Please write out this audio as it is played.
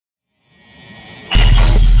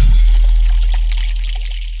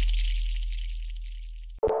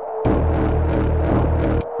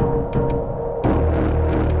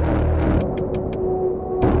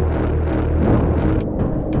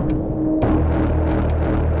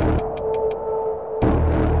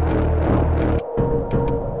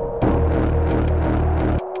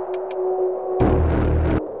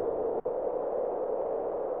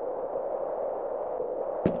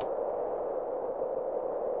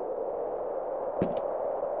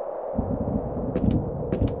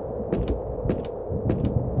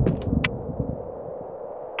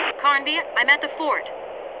Carnby, I'm at the fort.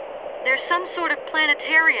 There's some sort of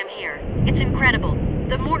planetarium here. It's incredible.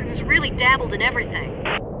 The Mortons really dabbled in everything.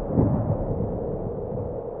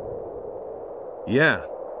 Yeah,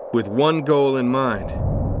 with one goal in mind.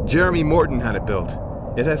 Jeremy Morton had it built.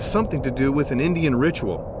 It has something to do with an Indian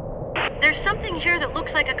ritual. There's something here that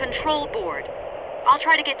looks like a control board. I'll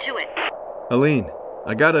try to get to it. Aline,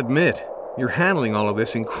 I gotta admit, you're handling all of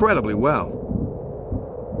this incredibly well.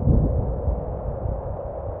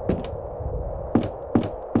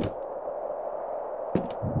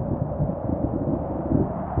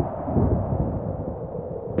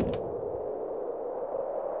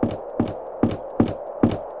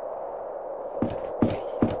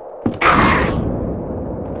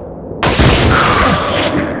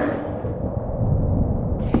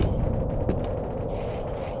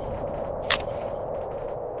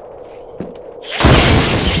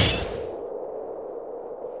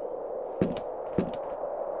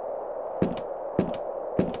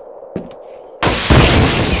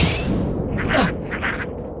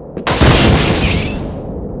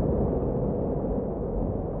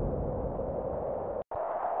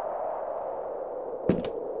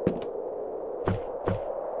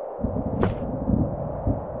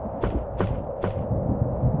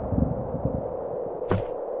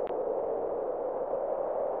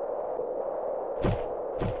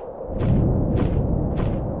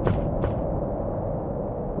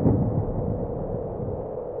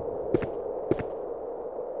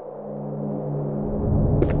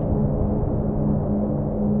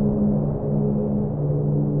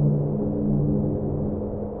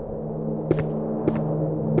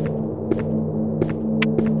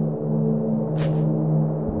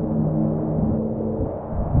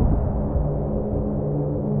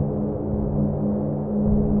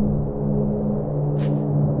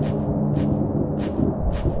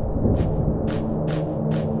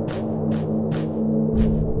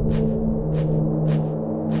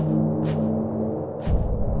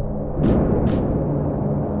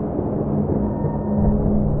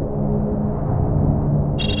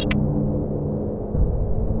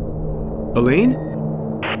 Aline?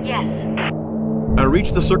 Yes. I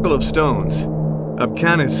reached the Circle of Stones.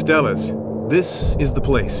 Abcanis Stellas. This is the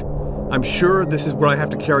place. I'm sure this is where I have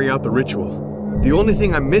to carry out the ritual. The only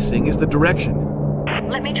thing I'm missing is the direction.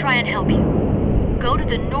 Let me try and help you. Go to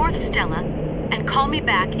the North Stella and call me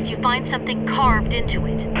back if you find something carved into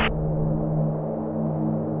it.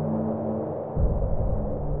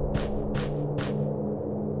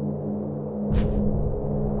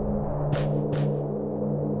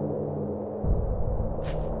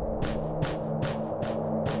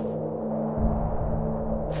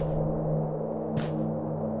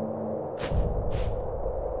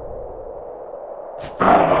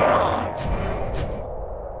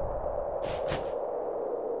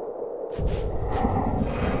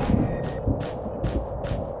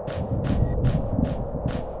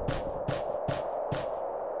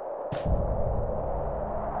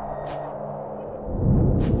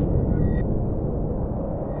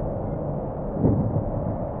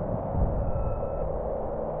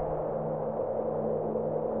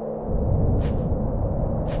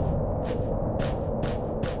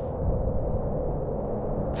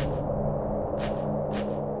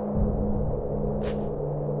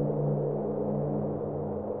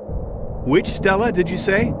 Which Stella did you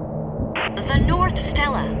say? The North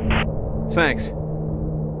Stella. Thanks.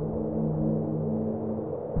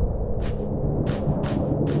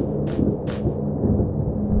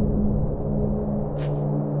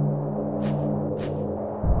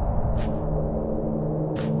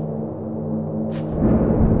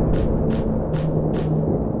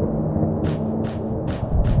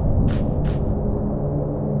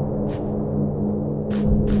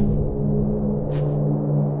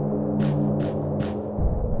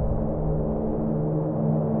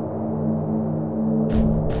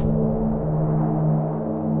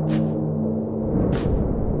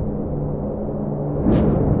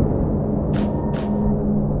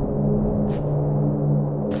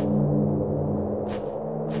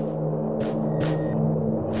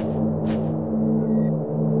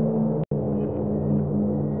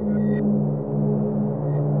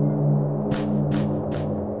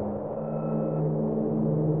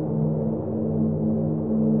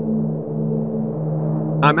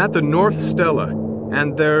 I'm at the North Stella,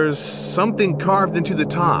 and there's something carved into the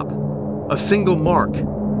top. A single mark.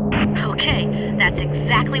 Okay, that's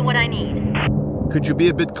exactly what I need. Could you be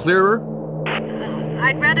a bit clearer?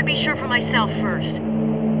 I'd rather be sure for myself first.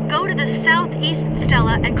 Go to the Southeast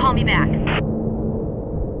Stella and call me back.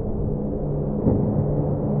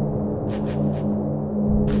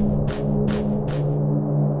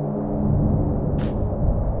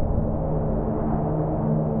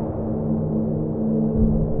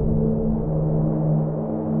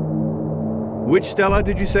 Which Stella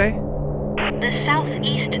did you say? The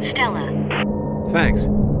southeast Stella. Thanks.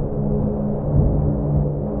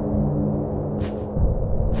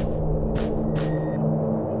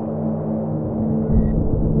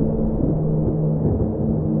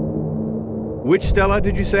 Which Stella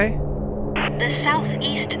did you say? The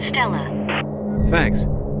southeast Stella. Thanks.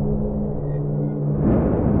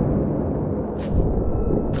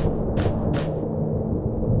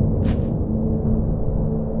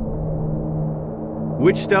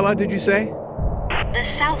 Which Stella did you say? The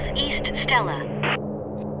southeast Stella.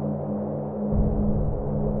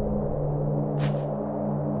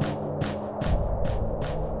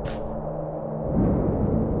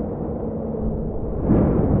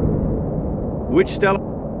 Which Stella?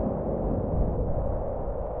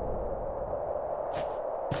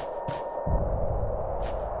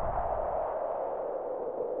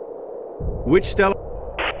 Which Stella?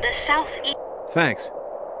 The southeast. Thanks.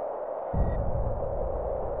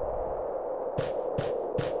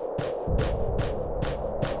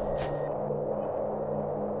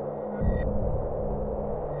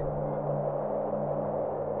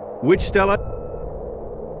 Which Stella?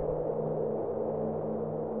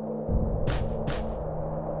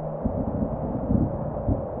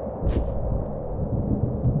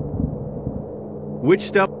 Which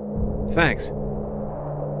Stella? Thanks.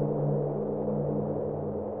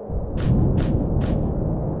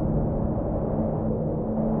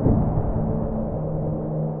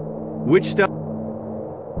 Which Stella?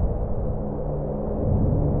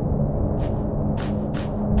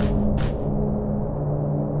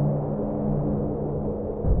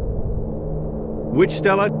 Which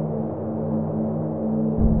Stella?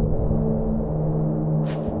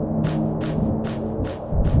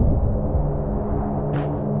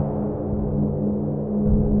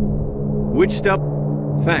 Which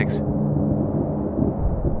Stella? Thanks.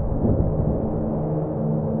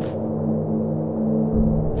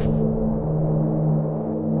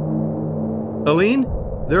 Aline,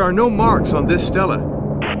 there are no marks on this Stella.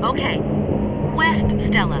 Okay. West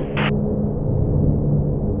Stella.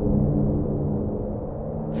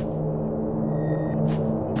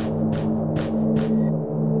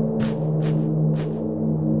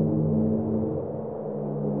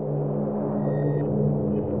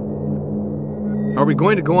 Are we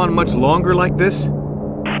going to go on much longer like this?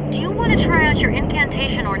 Do you want to try out your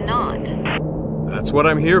incantation or not? That's what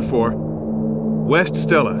I'm here for. West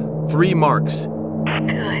Stella, 3 marks.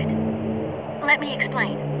 Good. Let me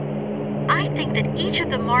explain. I think that each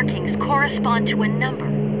of the markings correspond to a number.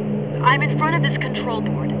 I'm in front of this control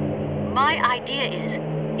board. My idea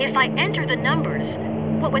is, if I enter the numbers,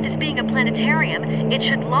 what with this being a planetarium, it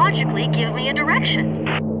should logically give me a direction.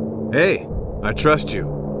 Hey, I trust you.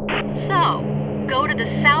 So, go to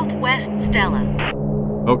the southwest Stella.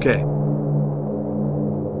 Okay.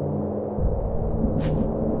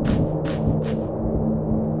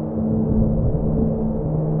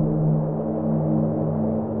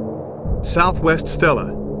 Southwest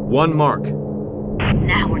Stella, 1 mark.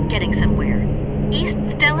 Now we're getting somewhere. East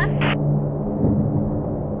Stella?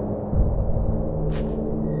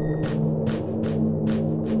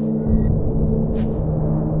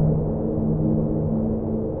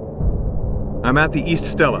 I'm at the East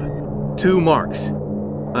Stella, 2 marks.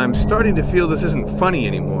 I'm starting to feel this isn't funny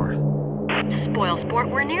anymore. Spoil sport,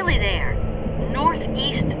 we're nearly there.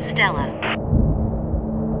 Northeast Stella.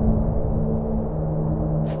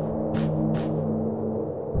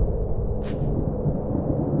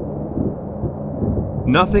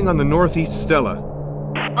 Nothing on the Northeast Stella.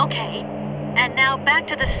 Okay, and now back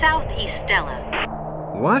to the southeast Stella.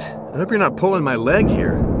 What? I hope you're not pulling my leg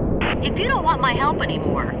here. If you don't want my help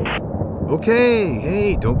anymore. Okay,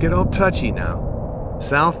 hey, don't get all touchy now.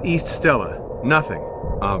 Southeast Stella, nothing,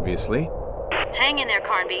 obviously. Hang in there,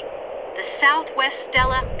 Carnby. The southwest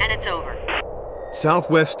Stella, and it's over.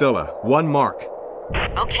 Southwest Stella, 1 mark.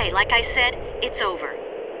 Okay, like I said, it's over.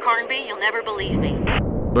 Carnby, you'll never believe me.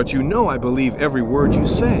 But you know I believe every word you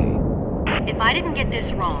say. If I didn't get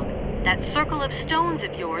this wrong, that circle of stones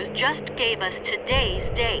of yours just gave us today's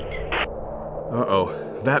date.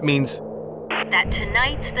 Uh-oh, that means... That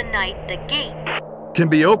tonight's the night the gate... can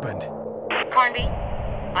be opened. Carnby,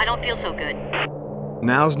 I don't feel so good.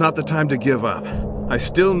 Now's not the time to give up. I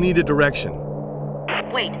still need a direction.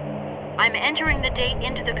 Wait, I'm entering the date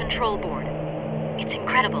into the control board. It's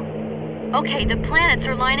incredible. Okay, the planets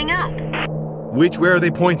are lining up. Which way are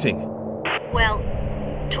they pointing? Well,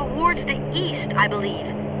 towards the east, I believe.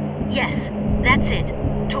 Yes, that's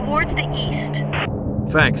it. Towards the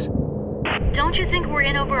east. Thanks. Don't you think we're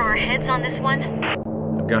in over our heads on this one?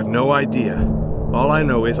 I've got no idea. All I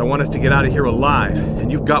know is I want us to get out of here alive,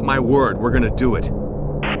 and you've got my word, we're gonna do it.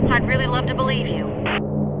 I'd really love to believe you.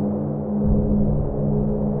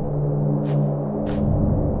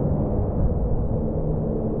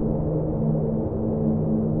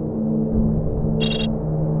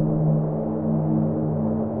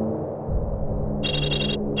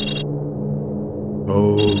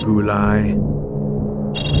 Oh, Gulai.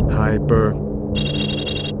 Hyper.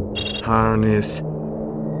 Harness.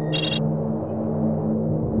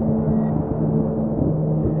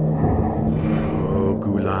 Oh,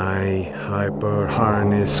 Gulai. Hyper.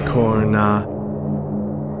 Harness. Corna.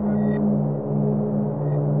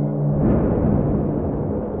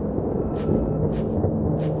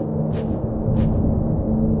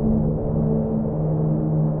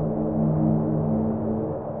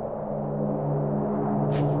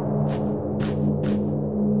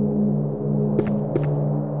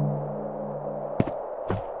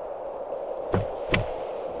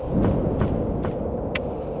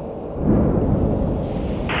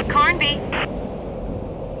 Carnby!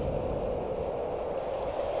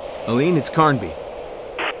 Aline, it's Carnby.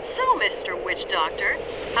 So, Mr. Witch Doctor,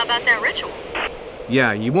 how about that ritual?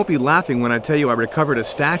 Yeah, you won't be laughing when I tell you I recovered a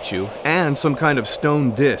statue and some kind of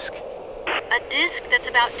stone disc. A disc that's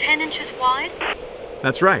about 10 inches wide?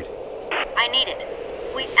 That's right. I need it.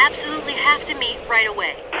 We absolutely have to meet right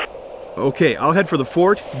away. Okay, I'll head for the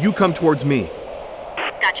fort. You come towards me.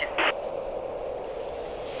 Gotcha.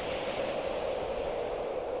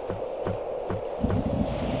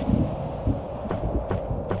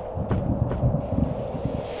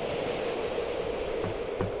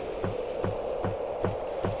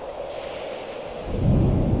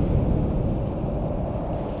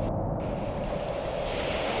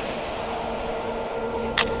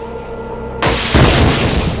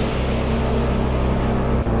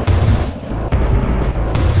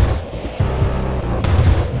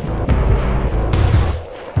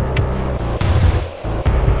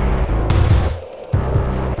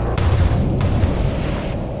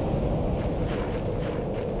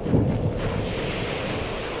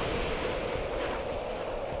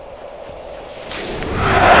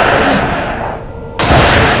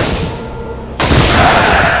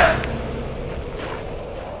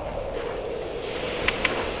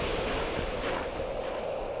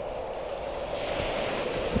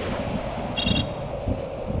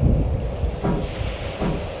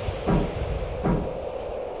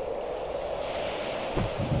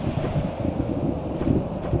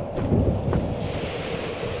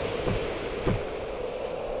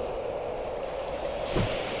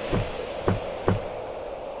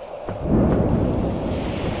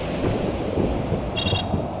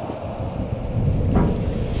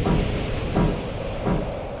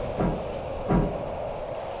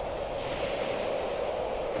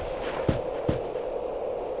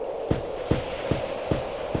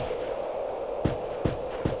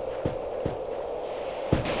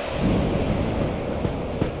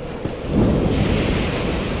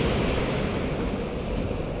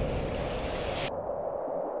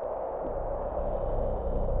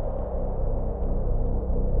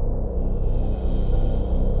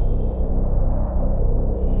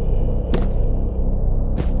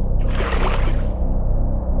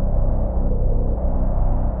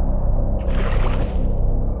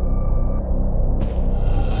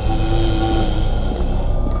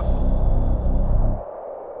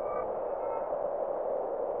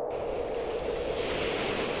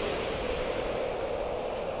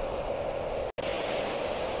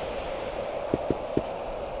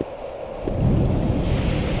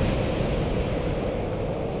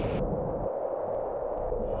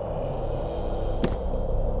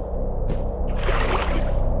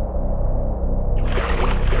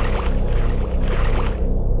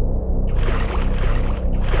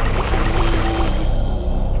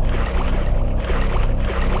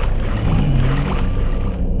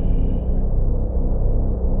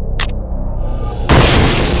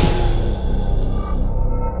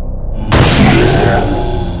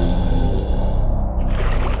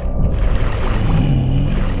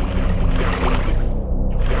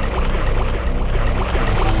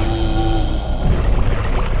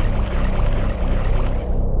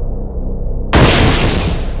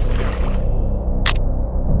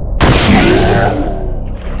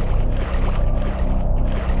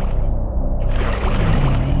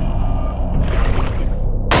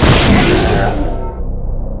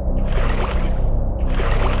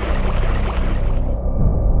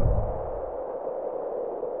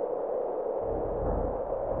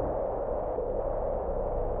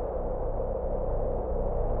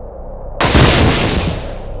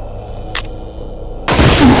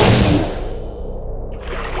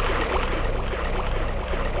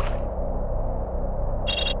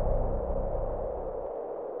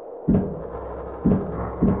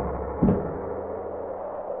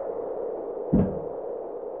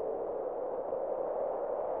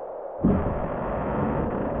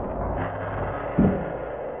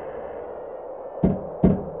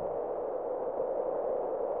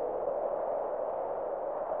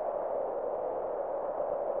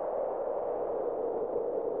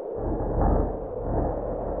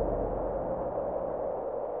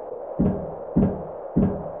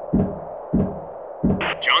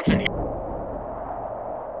 Johnson here.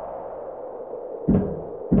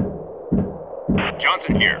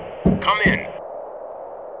 Johnson here. Come in.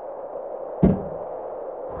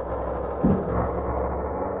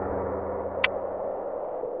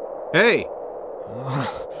 Hey!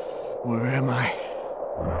 Where am I?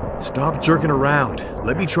 Stop jerking around.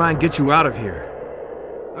 Let me try and get you out of here.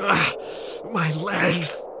 My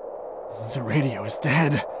legs! The radio is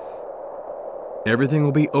dead. Everything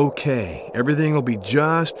will be okay. Everything will be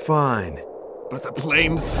just fine. But the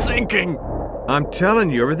plane's sinking! I'm telling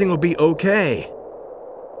you, everything will be okay.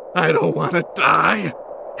 I don't want to die!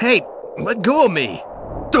 Hey, let go of me!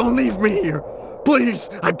 Don't leave me here! Please,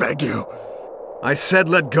 I beg you! I said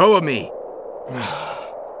let go of me!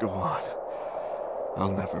 Go on.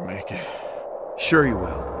 I'll never make it. Sure you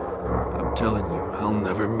will. I'm telling you, I'll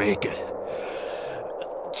never make it.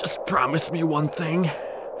 Just promise me one thing.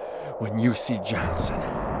 When you see Johnson,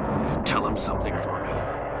 tell him something for me.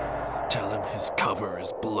 Tell him his cover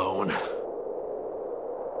is blown.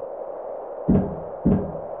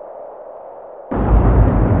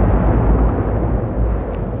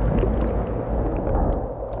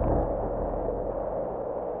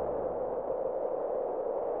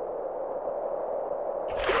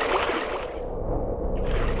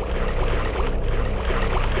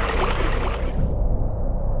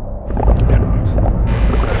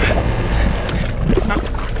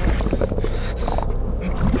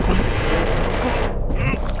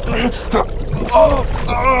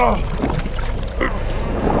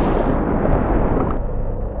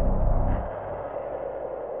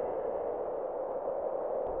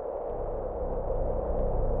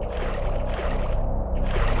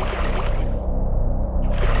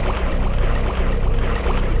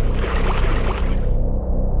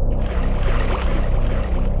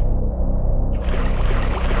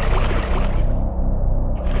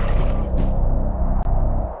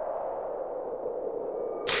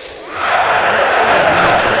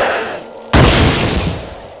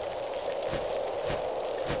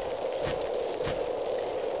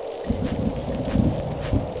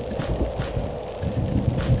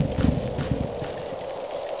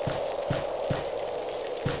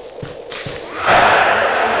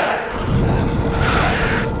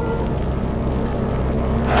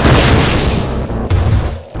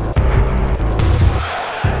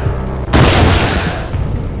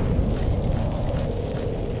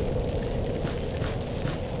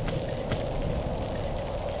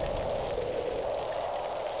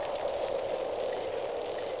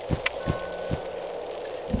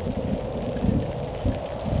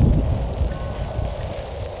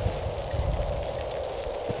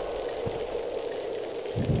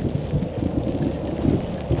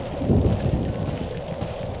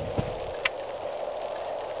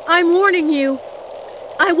 I'm warning you.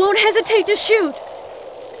 I won't hesitate to shoot.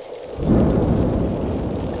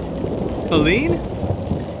 Aline?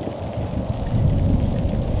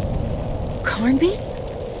 Carnby?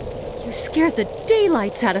 You scared the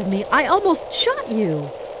daylights out of me. I almost shot you.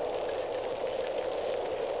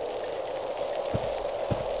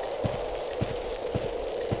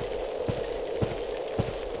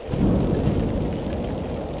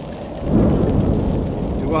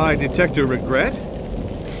 Do I detect a regret?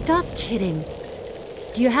 Stop kidding.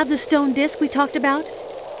 Do you have the stone disc we talked about?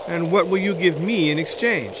 And what will you give me in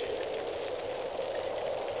exchange?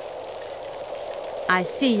 I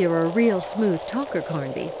see you're a real smooth talker,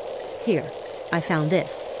 Carnby. Here, I found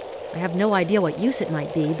this. I have no idea what use it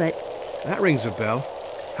might be, but... That rings a bell.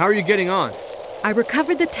 How are you getting on? I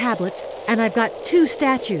recovered the tablets, and I've got 2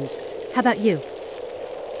 statues. How about you?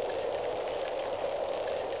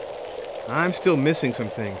 I'm still missing some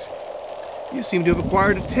things. You seem to have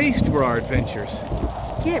acquired a taste for our adventures.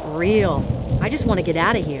 Get real. I just want to get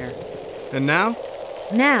out of here. And now?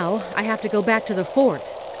 Now, I have to go back to the fort.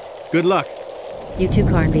 Good luck. You too,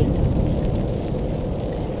 Carnby.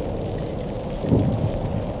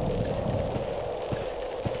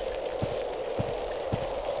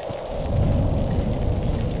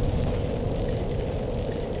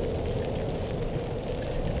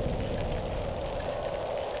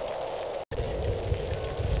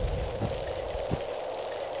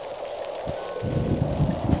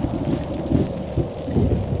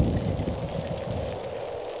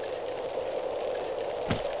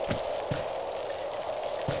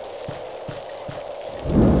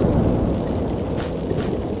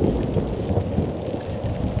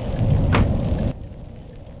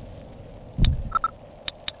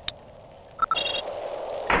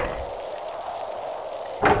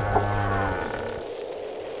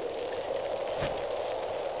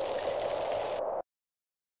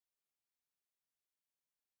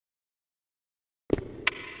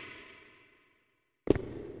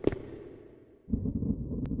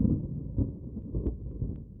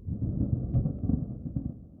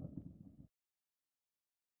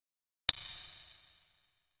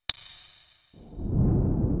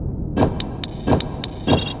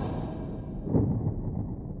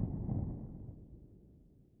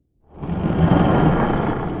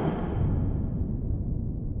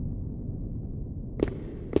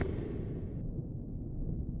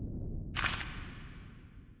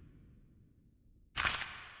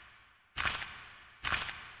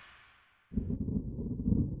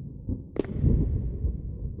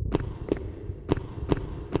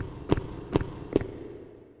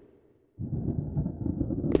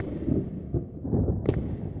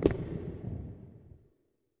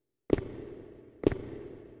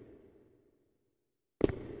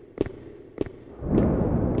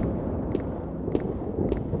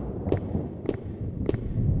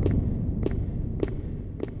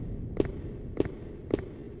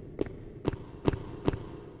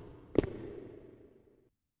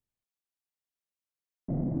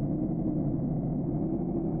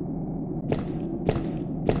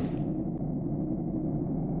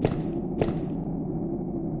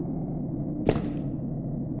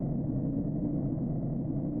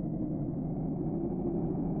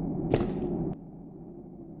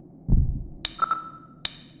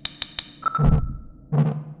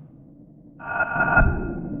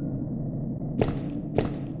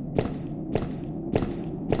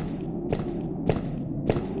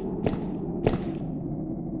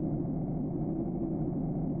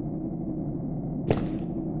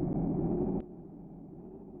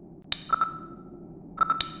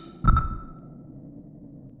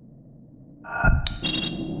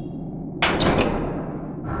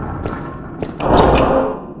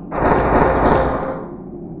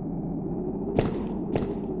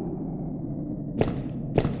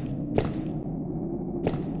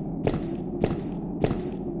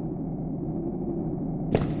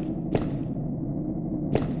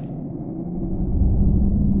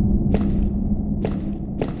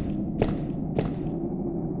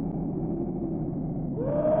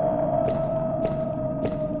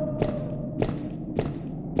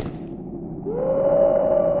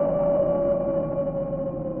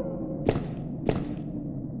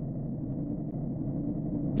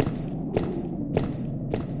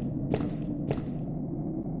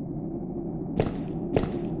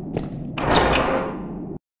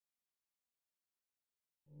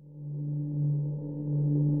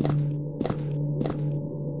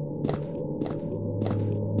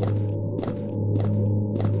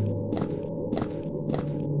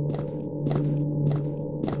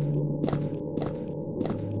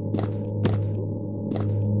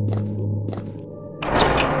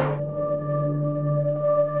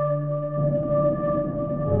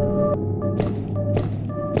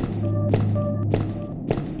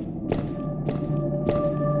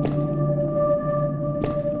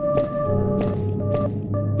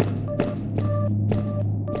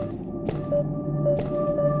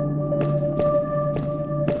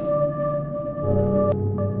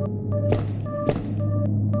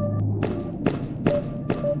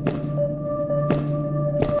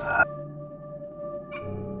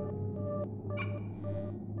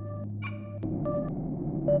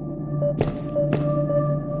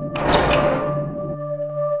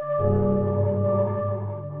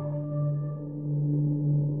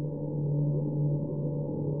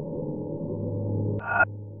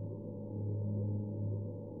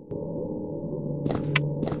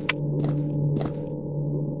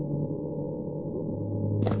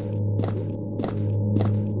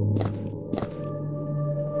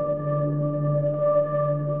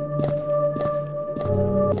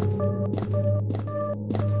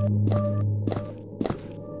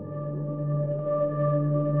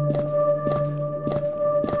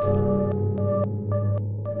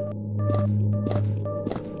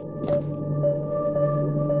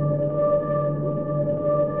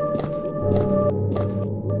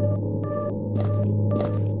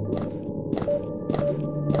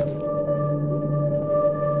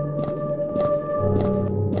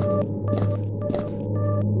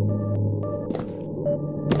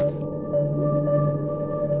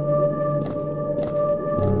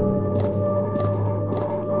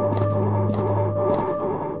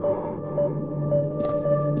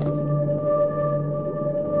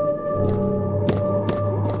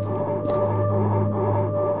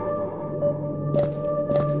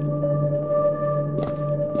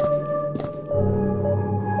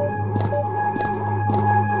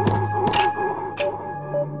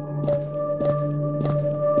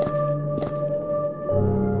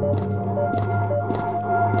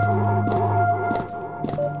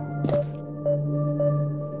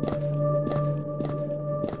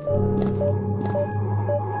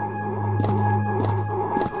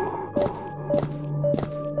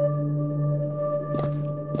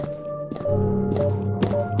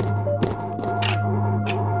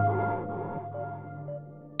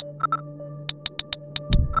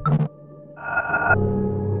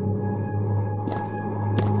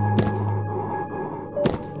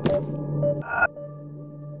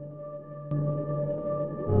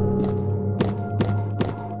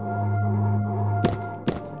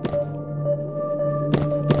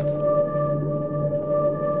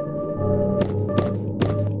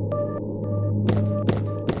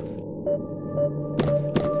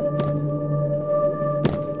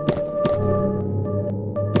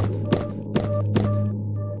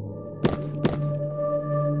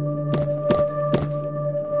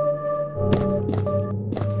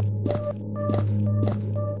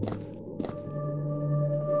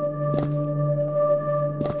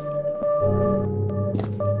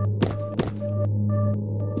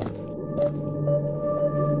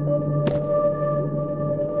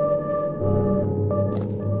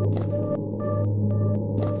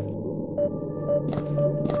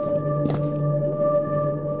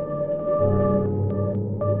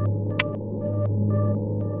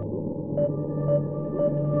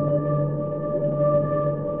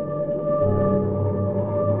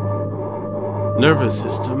 Nervous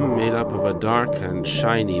system made up of a dark and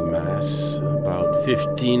shiny mass, about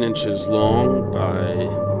 15 inches long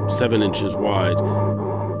by 7 inches wide.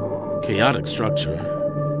 Chaotic structure.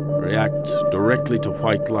 Reacts directly to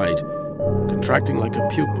white light, contracting like a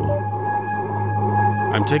pupil.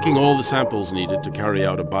 I'm taking all the samples needed to carry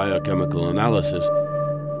out a biochemical analysis.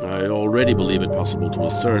 I already believe it possible to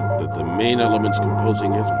assert that the main elements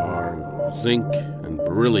composing it are zinc and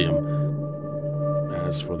beryllium.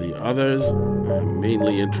 As for the others, I'm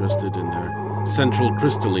mainly interested in their central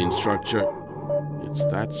crystalline structure. It's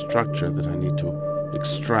that structure that I need to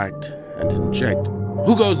extract and inject.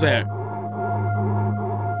 Who goes there?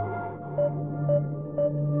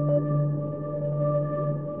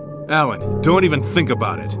 Alan, don't even think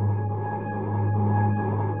about it.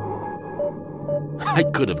 I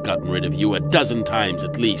could have gotten rid of you a dozen times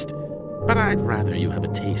at least, but I'd rather you have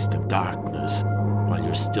a taste of darkness while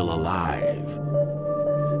you're still alive.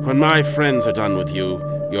 When my friends are done with you,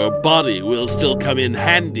 your body will still come in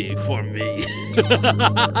handy for me.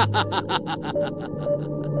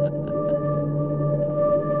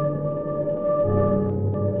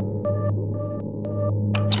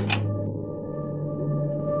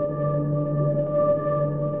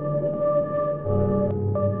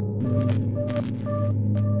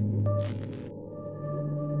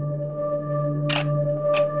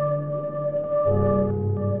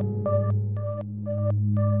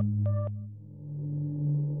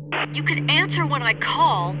 You can answer when I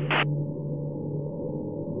call.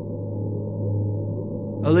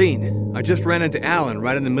 Aline, I just ran into Alan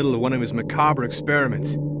right in the middle of one of his macabre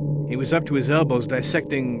experiments. He was up to his elbows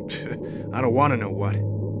dissecting... I don't want to know what.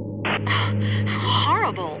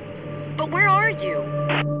 Horrible. But where are you?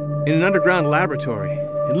 In an underground laboratory.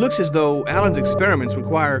 It looks as though Alan's experiments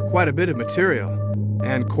require quite a bit of material.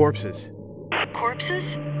 And corpses. Corpses?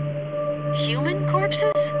 Human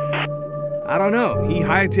corpses? I don't know. He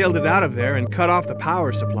hightailed it out of there and cut off the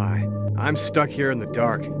power supply. I'm stuck here in the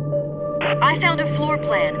dark. I found a floor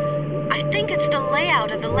plan. I think it's the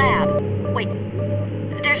layout of the lab. Wait,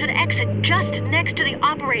 there's an exit just next to the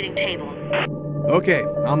operating table. Okay,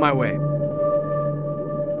 on my way.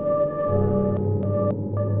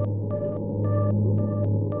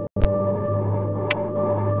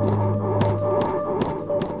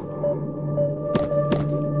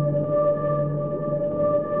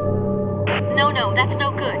 that's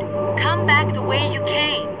no good. Come back the way you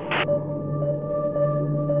came.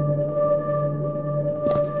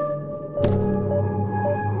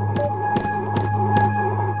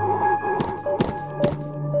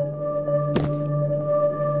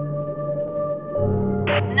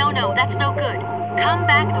 No, that's no good. Come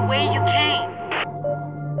back the way you came.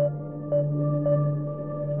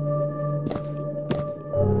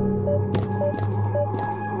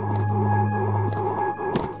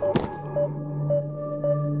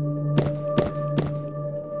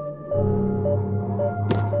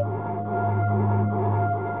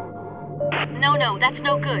 No, that's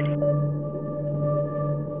no good.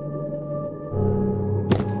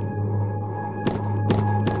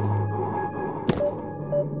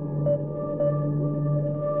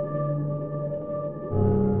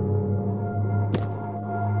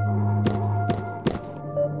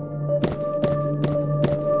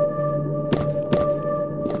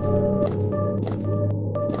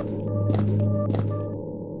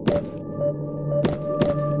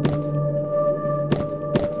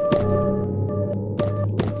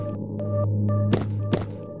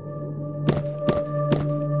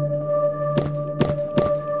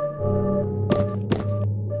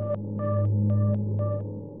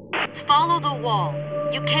 Follow the wall.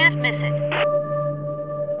 You can't miss it.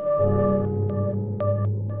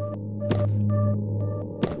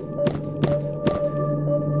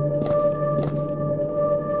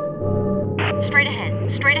 Straight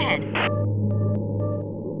ahead, straight ahead.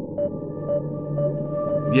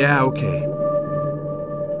 Yeah, okay.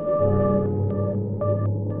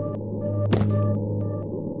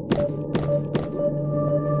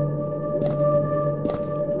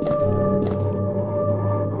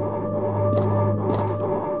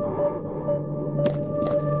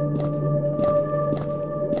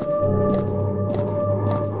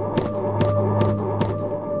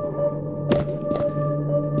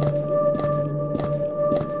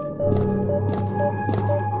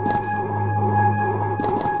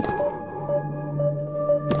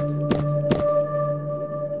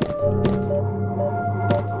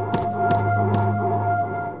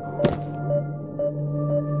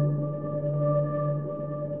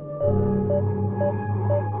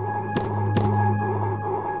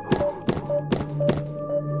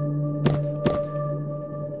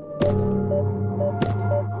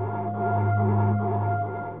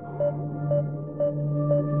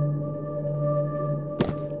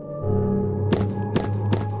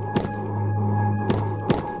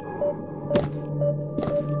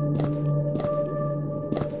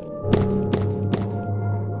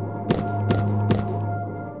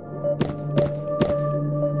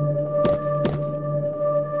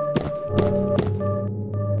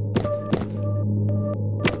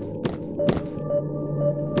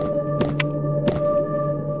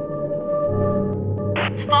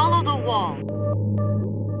 Follow the wall.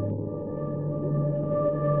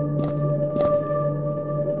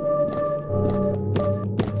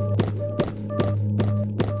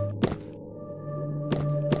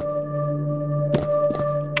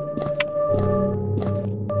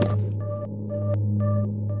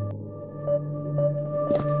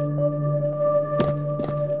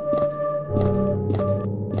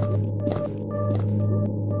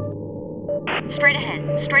 Straight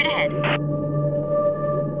ahead, straight ahead.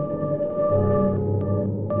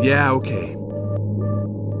 Yeah, okay.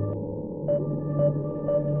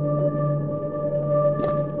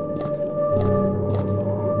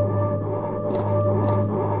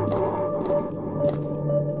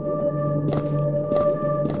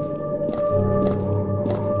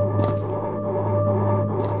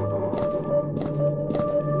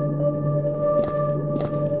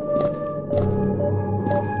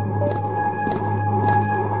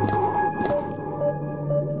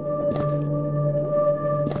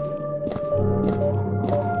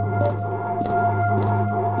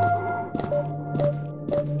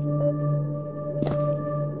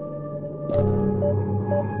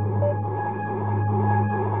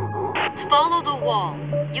 Follow the wall.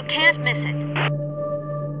 You can't miss it.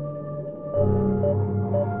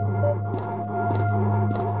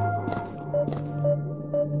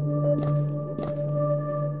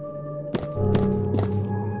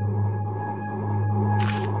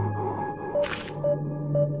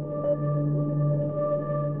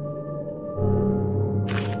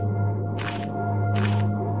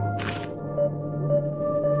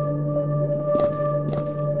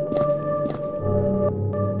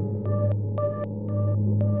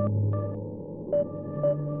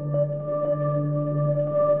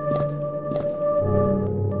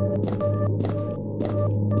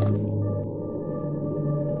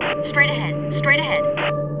 Straight ahead, straight ahead.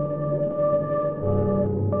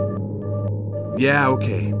 Yeah,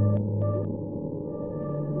 okay.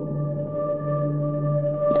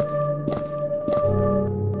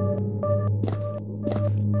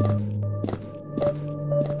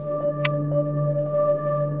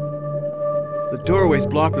 The doorway's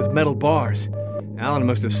blocked with metal bars. Alan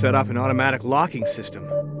must have set up an automatic locking system.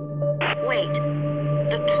 Wait.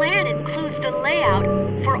 The plan includes the layout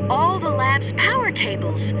for all the lab's power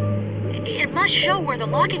cables. It must show where the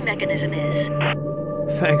locking mechanism is.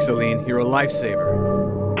 Thanks, Aline. You're a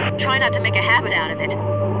lifesaver. Try not to make a habit out of it.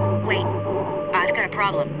 Wait. I've got a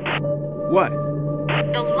problem. What?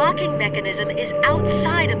 The locking mechanism is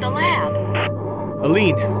outside of the lab.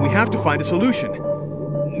 Aline, we have to find a solution.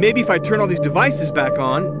 Maybe if I turn all these devices back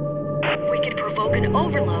on... We could provoke an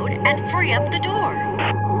overload and free up the door.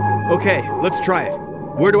 Okay, let's try it.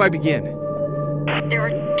 Where do I begin? There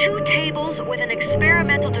are 2 tables with an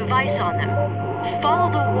experimental device on them.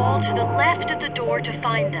 Follow the wall to the left of the door to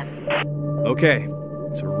find them. Okay.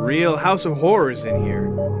 It's a real house of horrors in here.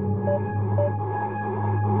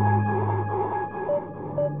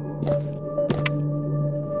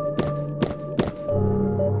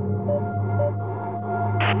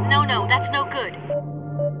 No, that's no good.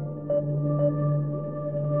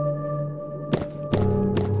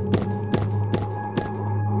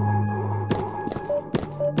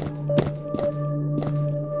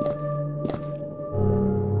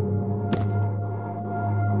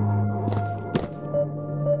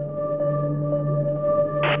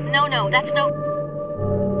 No, that's no...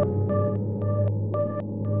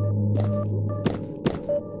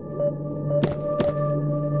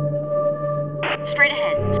 Straight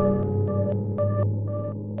ahead.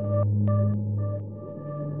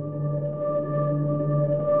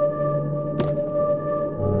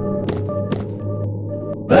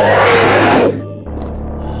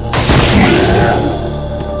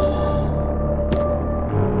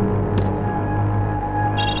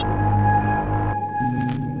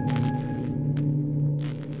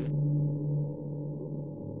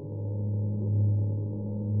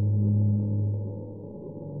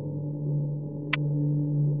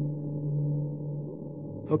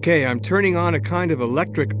 Okay, I'm turning on a kind of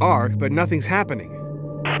electric arc, but nothing's happening.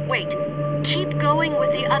 Wait. Keep going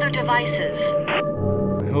with the other devices.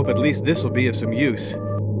 I hope at least this will be of some use.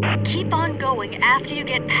 Keep on going after you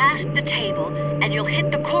get past the table, and you'll hit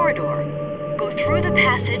the corridor. Go through the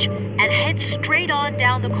passage, and head straight on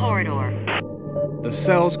down the corridor. The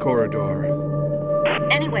cells corridor.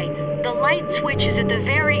 Anyway, the light switch is at the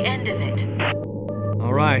very end of it.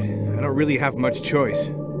 All right, I don't really have much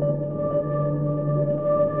choice.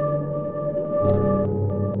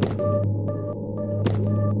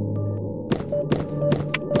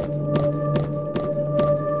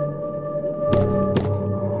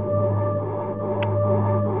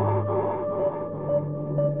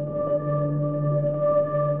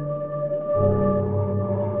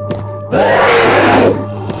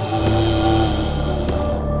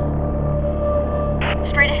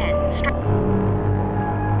 Straight ahead.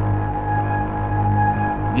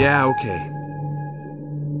 Yeah, okay.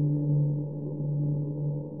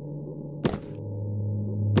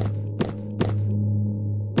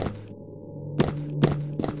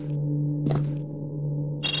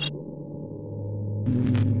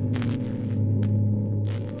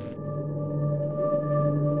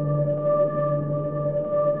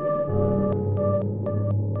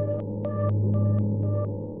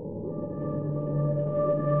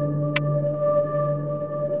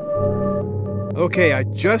 Okay, I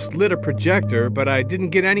just lit a projector, but I didn't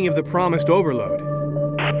get any of the promised overload.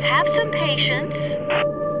 Have some patience.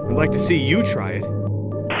 I'd like to see you try it.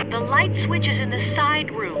 The light switch is in the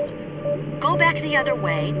side room. Go back the other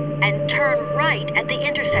way and turn right at the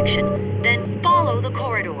intersection, then follow the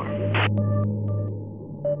corridor.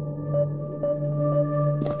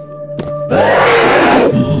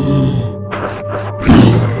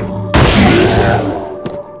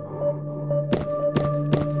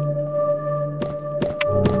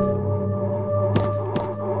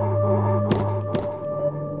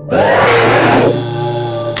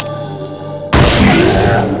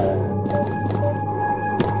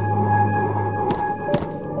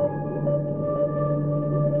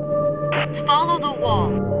 Follow the wall.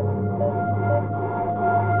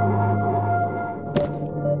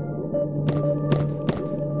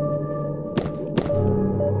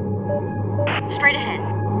 Straight ahead.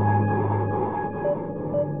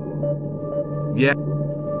 Yeah.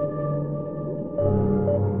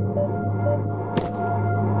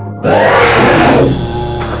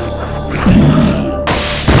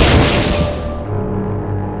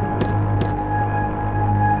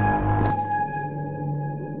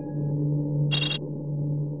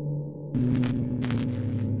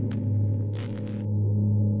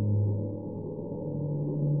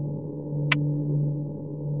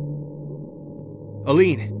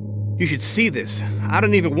 Aline, you should see this. I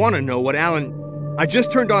don't even want to know what Alan... I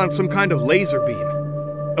just turned on some kind of laser beam.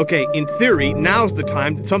 Okay, in theory, now's the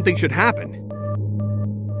time that something should happen.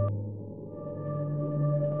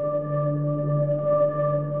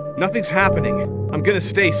 Nothing's happening. I'm gonna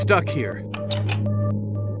stay stuck here.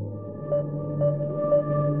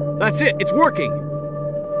 That's it, it's working!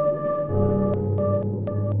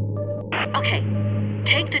 Okay,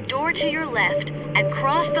 take the door to your left and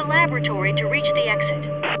cross the laboratory to reach the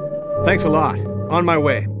exit. Thanks a lot. On my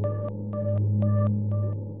way.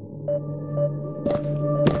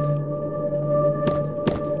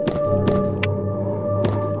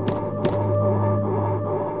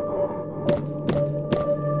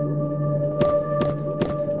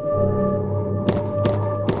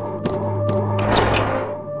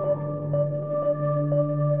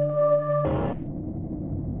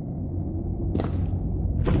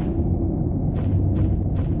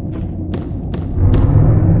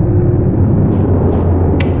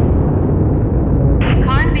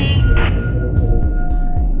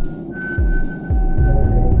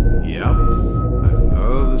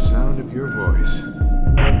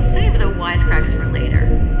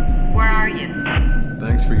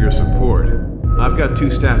 I've got 2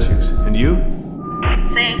 statues. And you?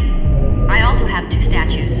 Same. I also have 2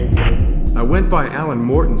 statues. I went by Alan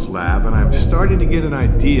Morton's lab, and I'm starting to get an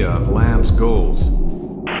idea of Lamb's goals.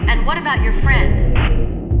 And what about your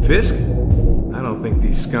friend? Fisk? I don't think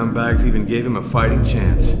these scumbags even gave him a fighting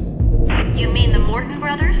chance. You mean the Morton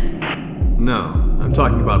brothers? No, I'm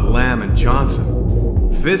talking about Lamb and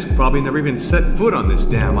Johnson. Fisk probably never even set foot on this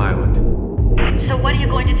damn island. So what are you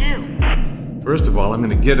going to do? First of all, I'm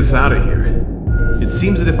going to get us out of here. It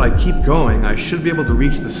seems that if I keep going, I should be able to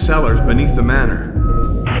reach the cellars beneath the manor.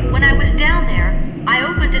 When I was down there, I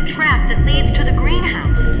opened a trap that leads to the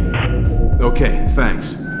greenhouse. Okay,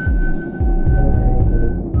 thanks.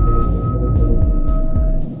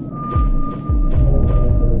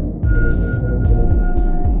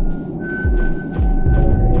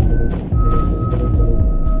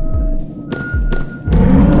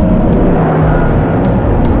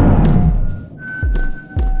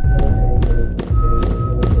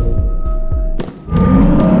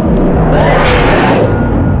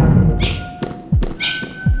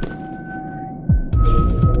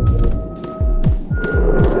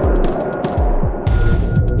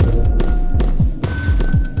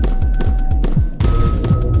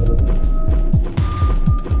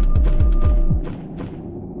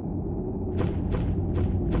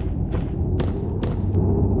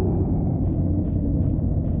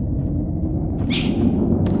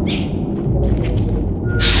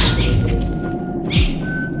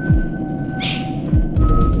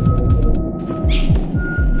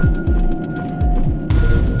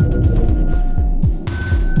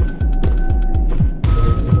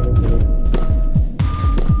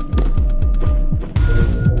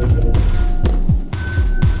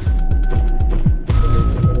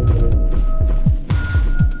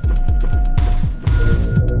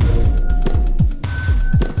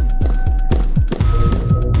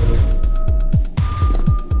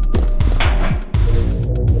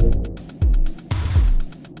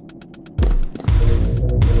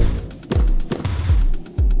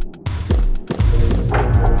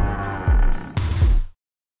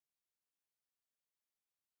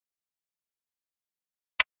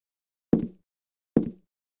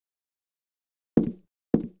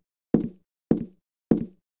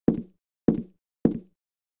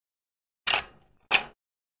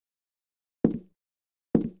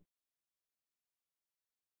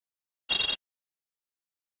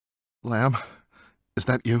 Lamb, is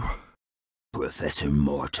that you? Professor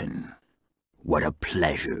Morton, what a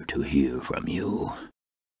pleasure to hear from you.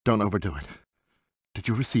 Don't overdo it. Did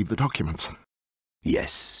you receive the documents?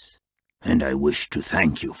 Yes, and I wish to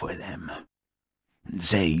thank you for them.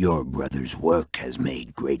 Say your brother's work has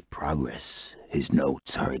made great progress. His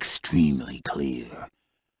notes are extremely clear.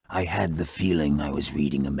 I had the feeling I was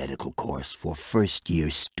reading a medical course for first-year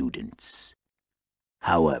students.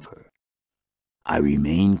 However, I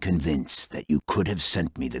remain convinced that you could have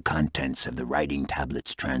sent me the contents of the writing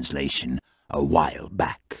tablet's translation a while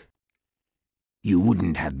back. You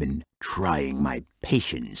wouldn't have been trying my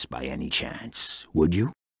patience by any chance, would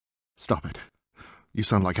you? Stop it. You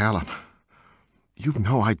sound like Alan. You've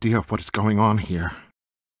no idea what is going on here.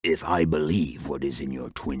 If I believe what is in your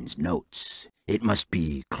twin's notes, it must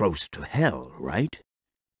be close to hell, right?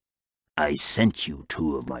 I sent you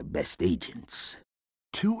 2 of my best agents.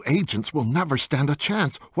 2 agents will never stand a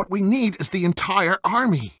chance. What we need is the entire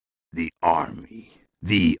army. The army?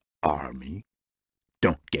 The army?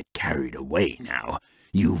 Don't get carried away now.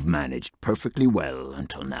 You've managed perfectly well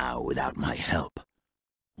until now without my help,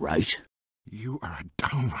 right? You are a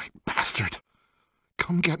downright bastard.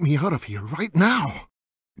 Come get me out of here right now.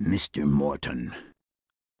 Mr. Morton,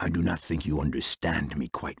 I do not think you understand me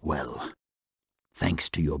quite well. Thanks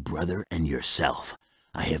to your brother and yourself,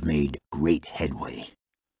 I have made great headway.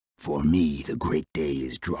 For me, the great day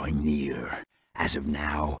is drawing near. As of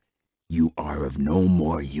now, you are of no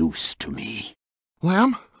more use to me.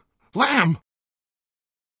 Lamb? Lamb!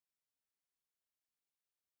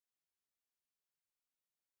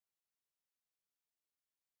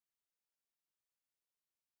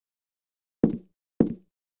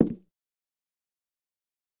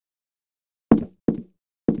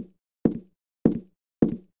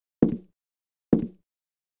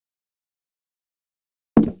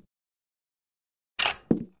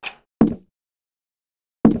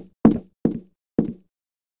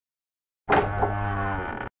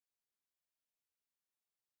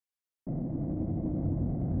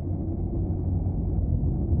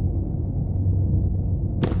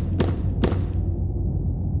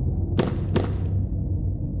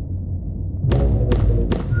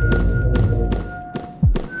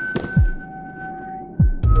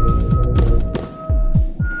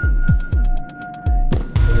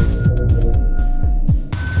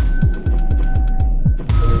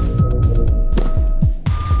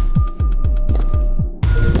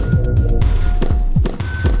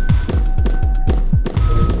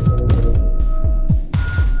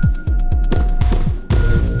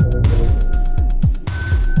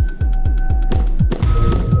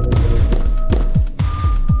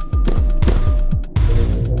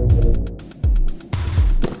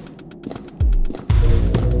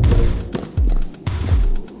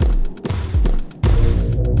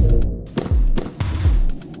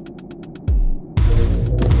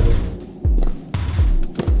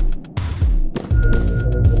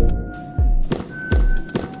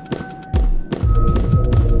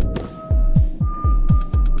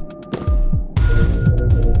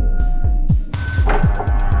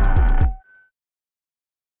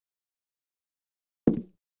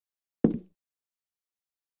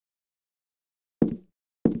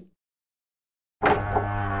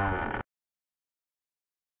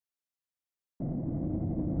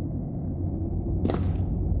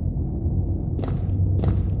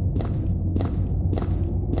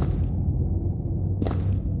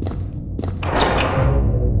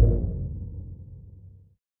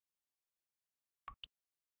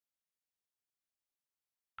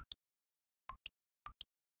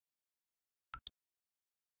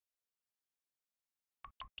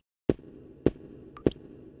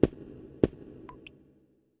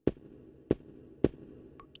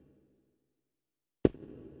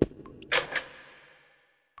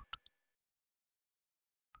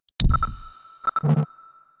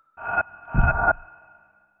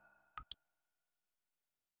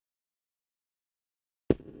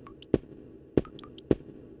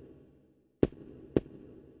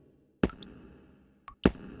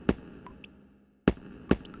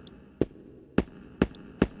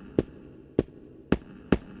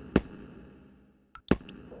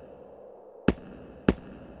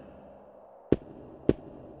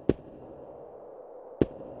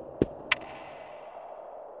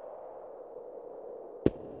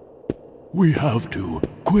 We have to.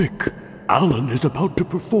 Quick! Alan is about to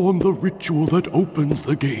perform the ritual that opens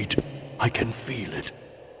the gate. I can feel it.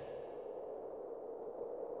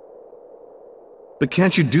 But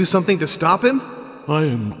can't you do something to stop him? I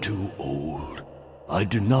am too old. I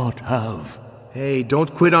do not have... Hey,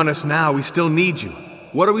 don't quit on us now. We still need you.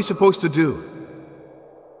 What are we supposed to do?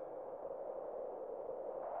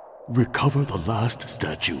 Recover the last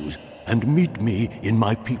statues and meet me in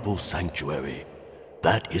my people's sanctuary.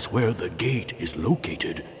 That is where the gate is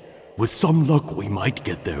located. With some luck, we might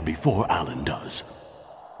get there before Alan does.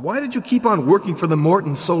 Why did you keep on working for the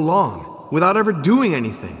Mortons so long, without ever doing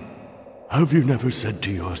anything? Have you never said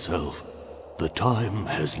to yourself, the time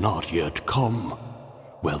has not yet come?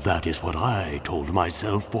 Well, that is what I told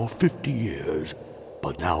myself for 50 years.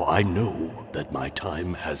 But now I know that my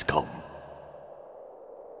time has come.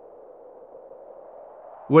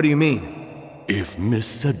 What do you mean? If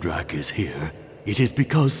Miss Cedrak is here, it is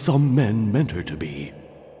because some men meant her to be.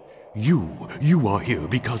 You are here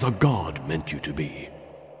because a god meant you to be.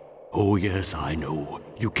 Oh yes, I know,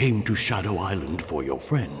 you came to Shadow Island for your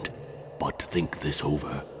friend. But think this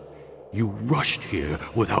over. You rushed here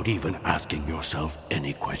without even asking yourself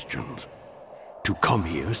any questions. To come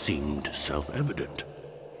here seemed self-evident.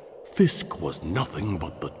 Fisk was nothing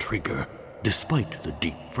but the trigger, despite the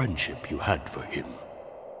deep friendship you had for him.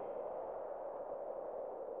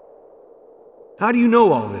 How do you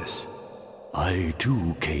know all this? I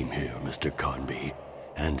too came here, Mr. Carnby,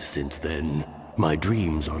 and since then, my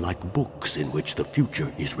dreams are like books in which the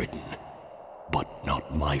future is written. But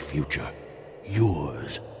not my future,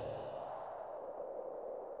 yours.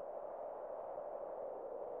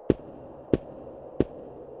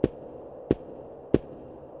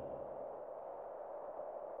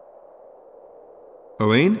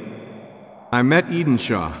 Elaine? I met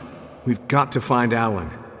Edenshaw. We've got to find Alan.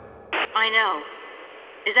 I know.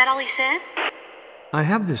 Is that all he said? I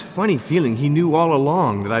have this funny feeling he knew all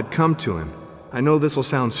along that I'd come to him. I know this will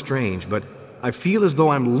sound strange, but I feel as though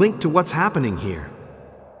I'm linked to what's happening here.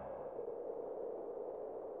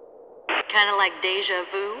 Kinda like deja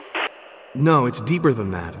vu? No, it's deeper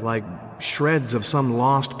than that, like shreds of some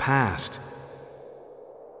lost past.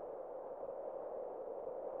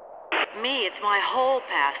 Me, it's my whole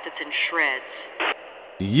past that's in shreds.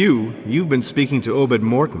 You've been speaking to Obed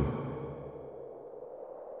Morton.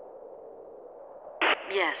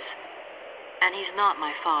 Yes. And he's not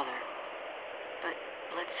my father. But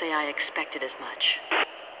let's say I expected as much.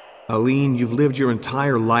 Aline, you've lived your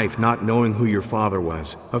entire life not knowing who your father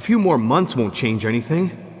was. A few more months won't change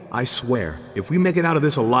anything. I swear, if we make it out of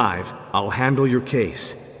this alive, I'll handle your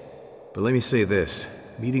case. But let me say this,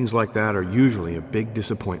 meetings like that are usually a big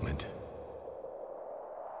disappointment.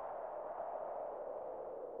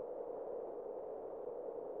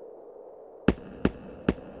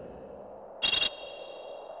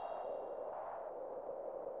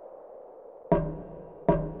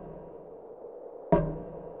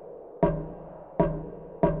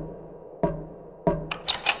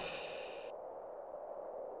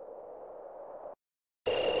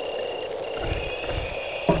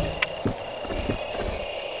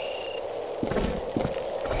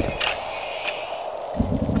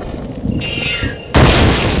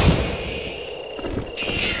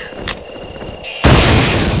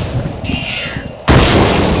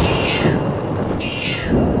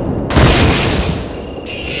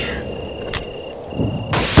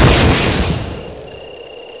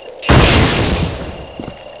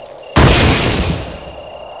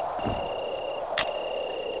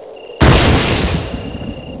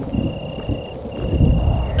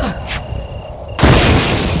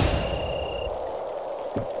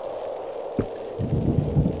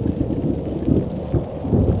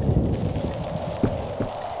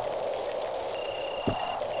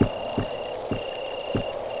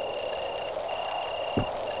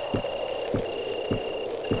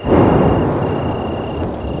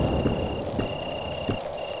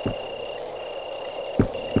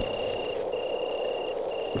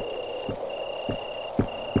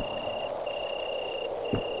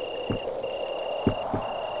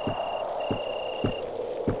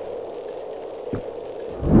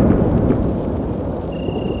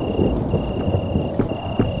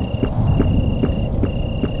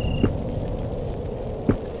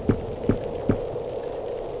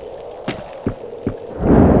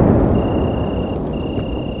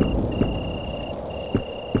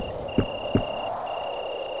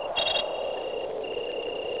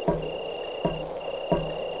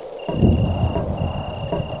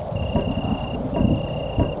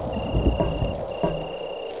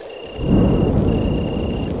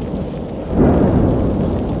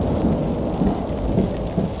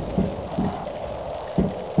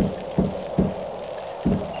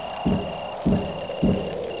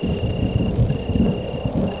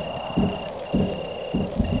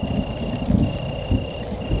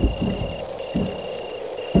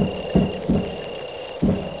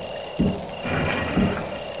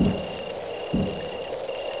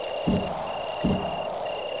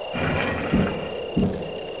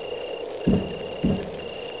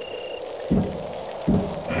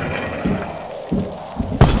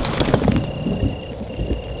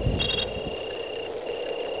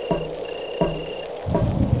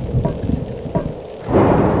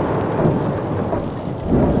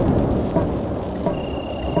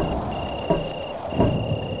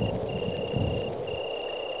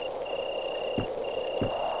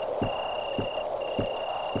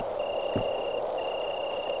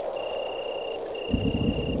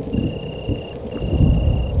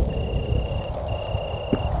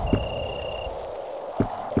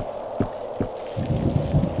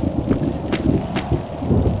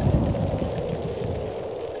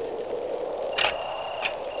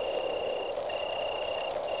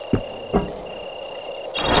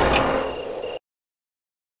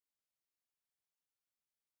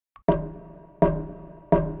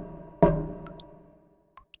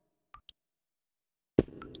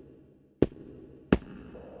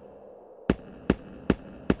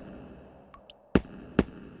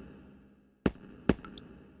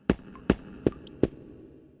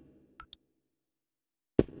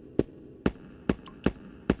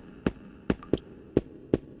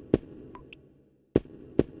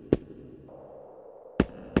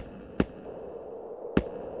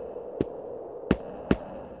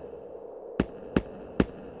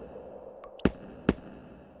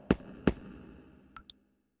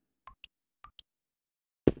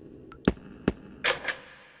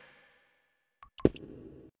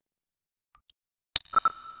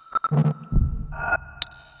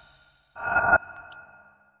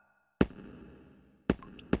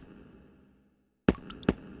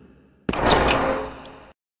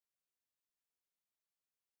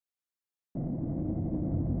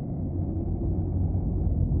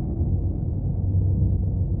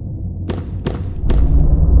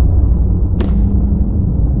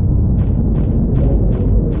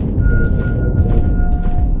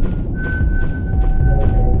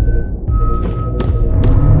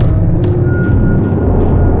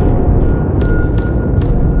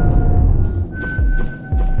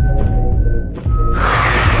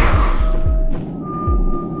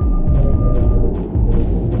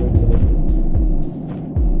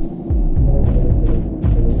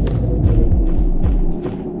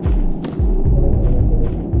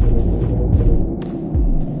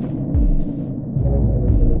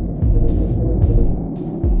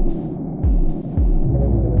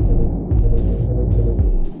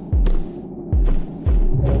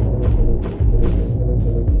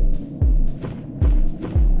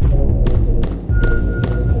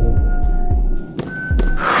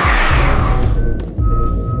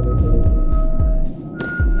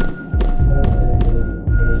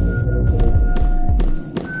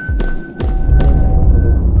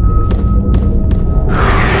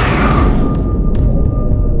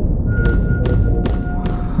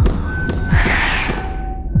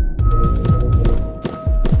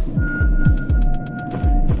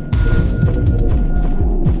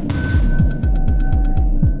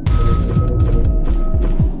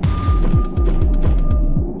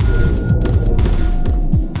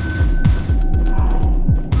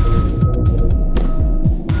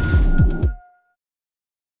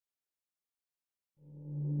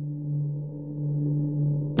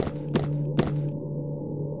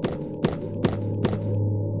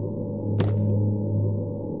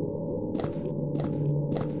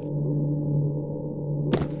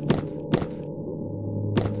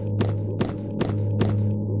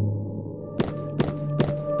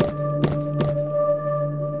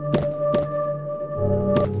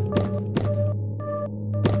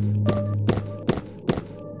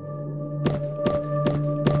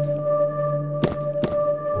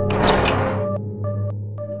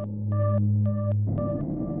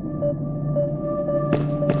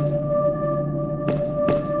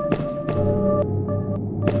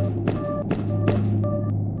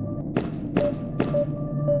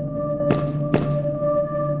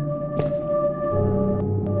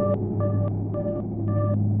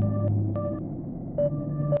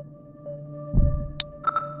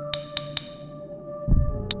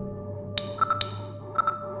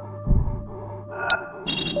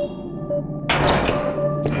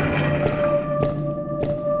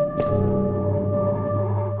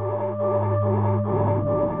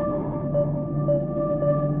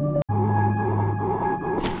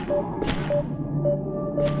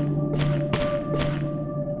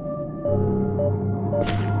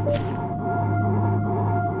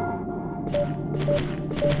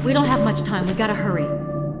 much time. We gotta hurry.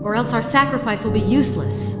 Or else our sacrifice will be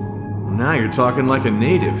useless. Now you're talking like a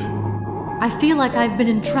native. I feel like I've been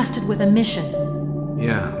entrusted with a mission.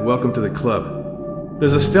 Yeah, welcome to the club.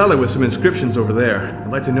 There's a stela with some inscriptions over there.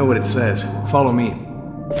 I'd like to know what it says. Follow me.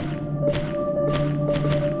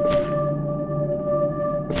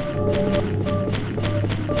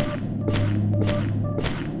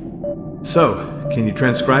 So, can you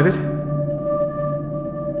transcribe it?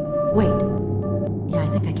 Wait. Yeah, I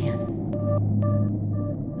think I can.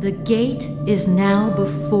 The gate is now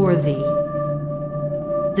before thee.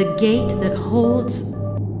 The gate that holds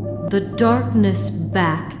the darkness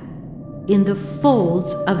back in the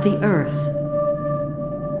folds of the earth.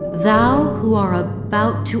 Thou who are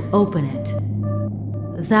about to open it,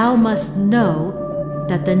 thou must know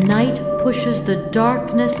that the night pushes the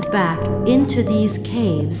darkness back into these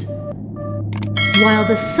caves, while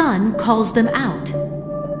the sun calls them out.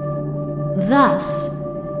 Thus,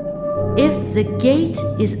 if the gate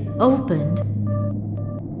is opened,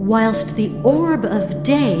 whilst the orb of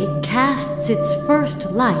day casts its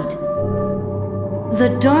first light,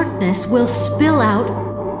 the darkness will spill out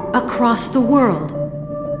across the world,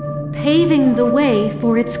 paving the way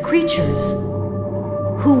for its creatures,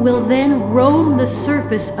 who will then roam the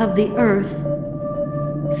surface of the earth,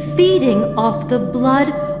 feeding off the blood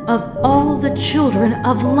of all the children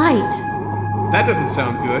of light. That doesn't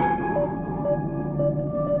sound good.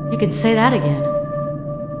 You can say that again.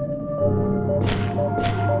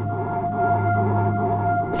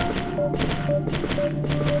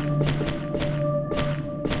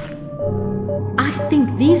 I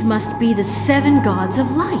think these must be the 7 gods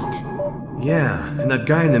of light. Yeah, and that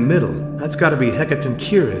guy in the middle, that's gotta be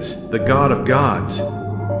Hekatonchires, the god of gods.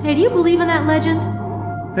 Hey, do you believe in that legend?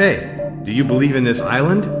 Hey, do you believe in this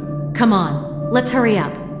island? Come on, let's hurry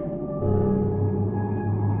up.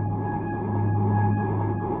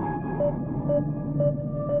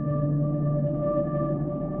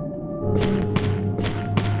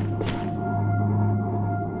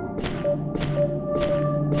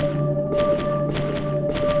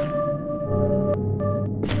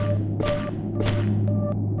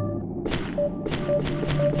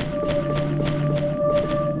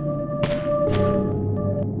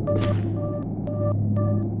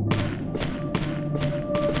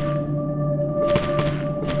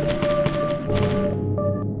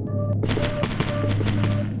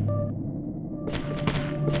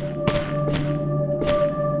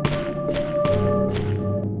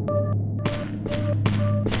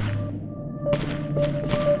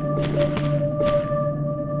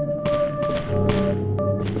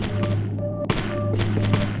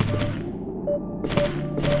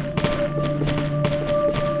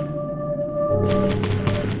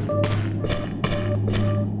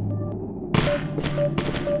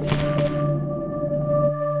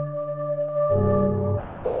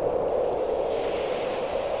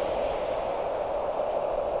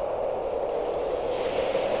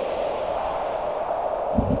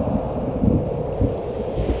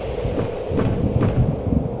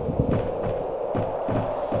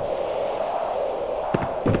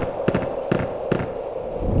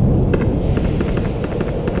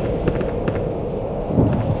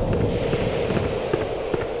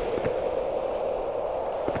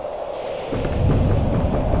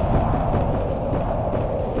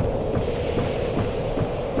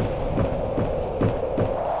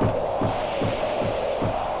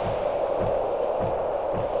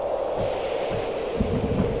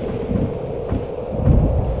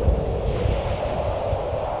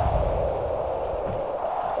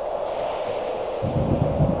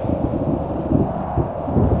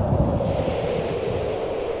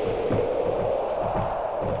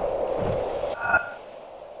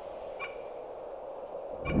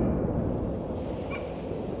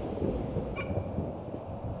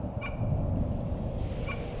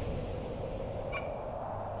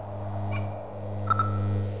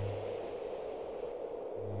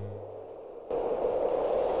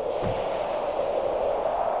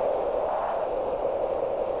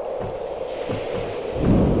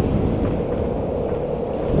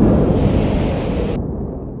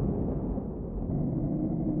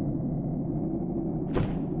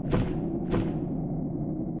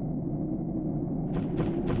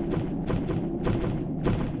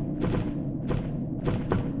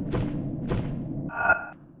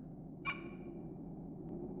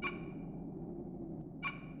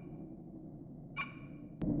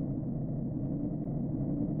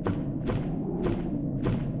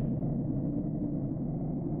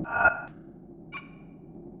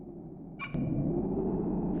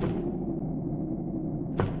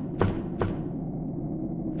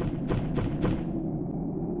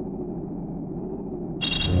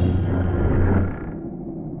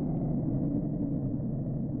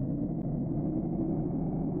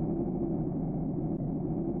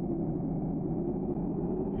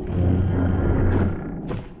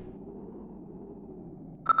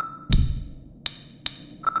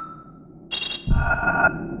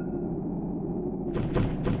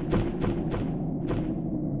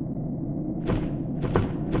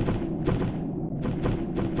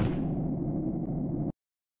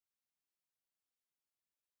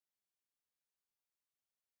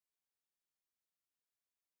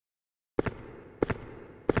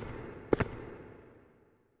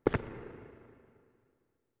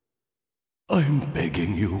 I'm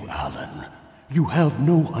begging you, Alan. You have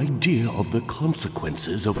no idea of the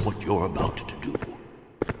consequences of what you're about to do.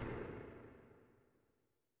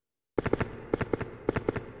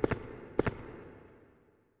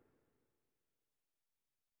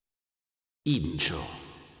 Edenshaw.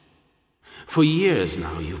 For years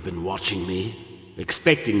now you've been watching me,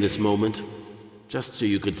 expecting this moment, just so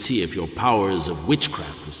you could see if your powers of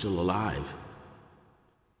witchcraft were still alive.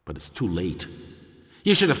 But it's too late.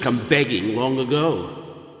 You should have come begging long ago.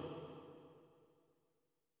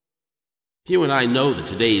 You and I know that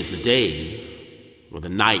today is the day, or the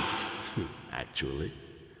night, actually.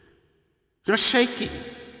 You're shaking.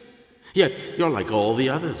 Yet you're like all the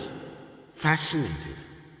others, fascinated.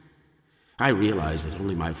 I realize that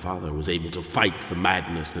only my father was able to fight the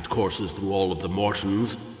madness that courses through all of the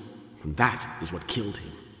Mortons, and that is what killed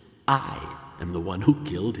him. I am the one who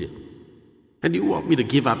killed him. And you want me to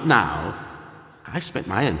give up now? I've spent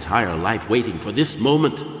my entire life waiting for this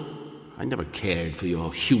moment. I never cared for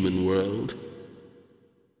your human world.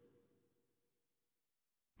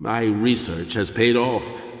 My research has paid off.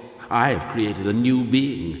 I have created a new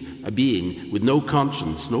being, a being with no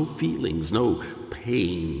conscience, no feelings, no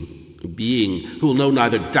pain, a being who will know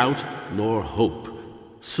neither doubt nor hope.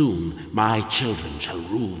 Soon my children shall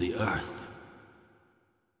rule the earth.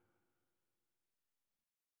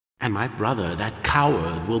 And my brother, that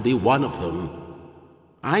coward, will be one of them.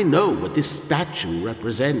 I know what this statue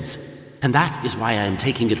represents, and that is why I am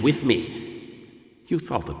taking it with me. You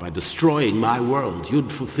thought that by destroying my world,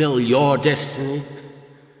 you'd fulfill your destiny?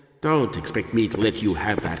 Don't expect me to let you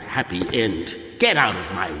have that happy end. Get out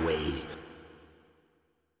of my way.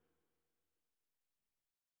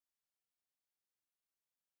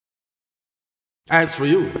 As for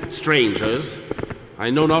you, strangers,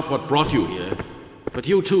 I know not what brought you here, but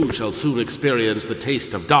you too shall soon experience the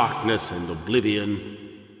taste of darkness and oblivion.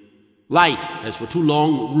 Light has for too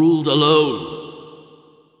long ruled alone.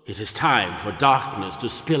 It is time for darkness to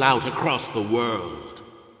spill out across the world.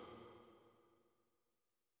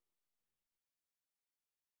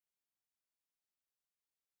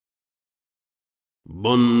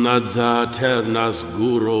 Bonadza ternas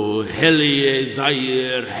guru helie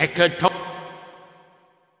zair hekato.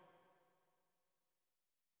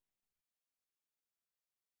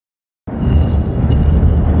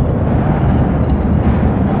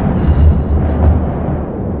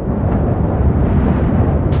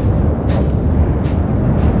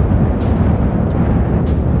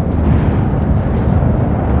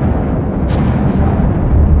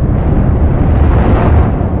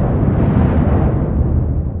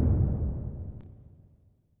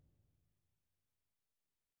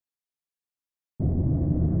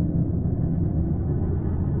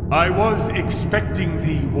 I was expecting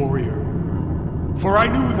thee, warrior, for I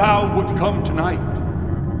knew thou would come tonight.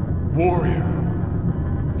 Warrior,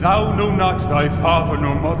 thou know not thy father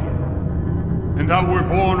nor mother, and thou wert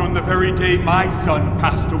born on the very day my son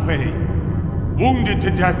passed away, wounded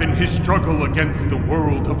to death in his struggle against the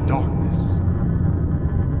world of darkness.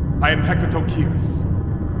 I am Hecatokiris,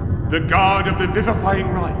 the god of the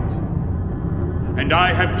vivifying light, and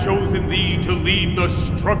I have chosen thee to lead the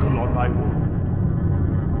struggle on thy world.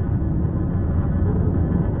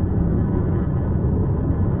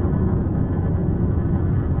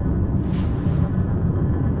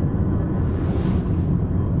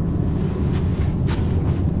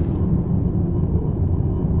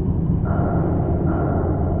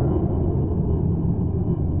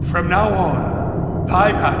 From now on,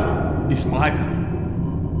 thy battle is my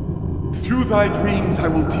battle. Through thy dreams I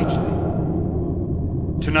will teach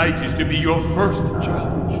thee. Tonight is to be your first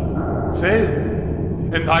challenge. Fail,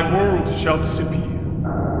 and thy world shall disappear.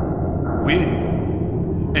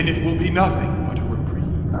 Win, and it will be nothing but a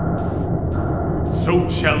reprieve. So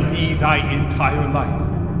shall be thy entire life.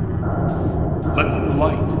 Let the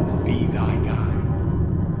light be thy guide.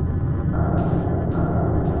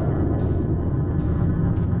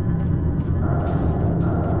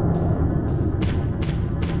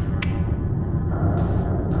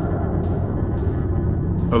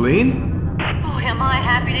 Aline? Oh, am I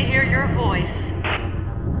happy to hear your voice.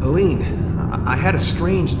 Aline, I had a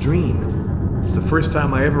strange dream. It's the first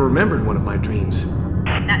time I ever remembered one of my dreams.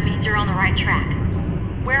 That means you're on the right track.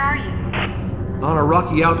 Where are you? On a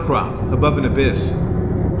rocky outcrop, above an abyss.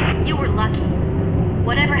 You were lucky.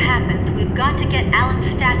 Whatever happens, we've got to get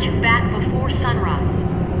Alan's statue back before sunrise.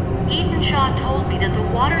 Eden Shaw told me that the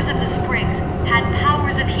waters of the springs had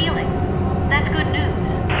powers of healing. That's good news.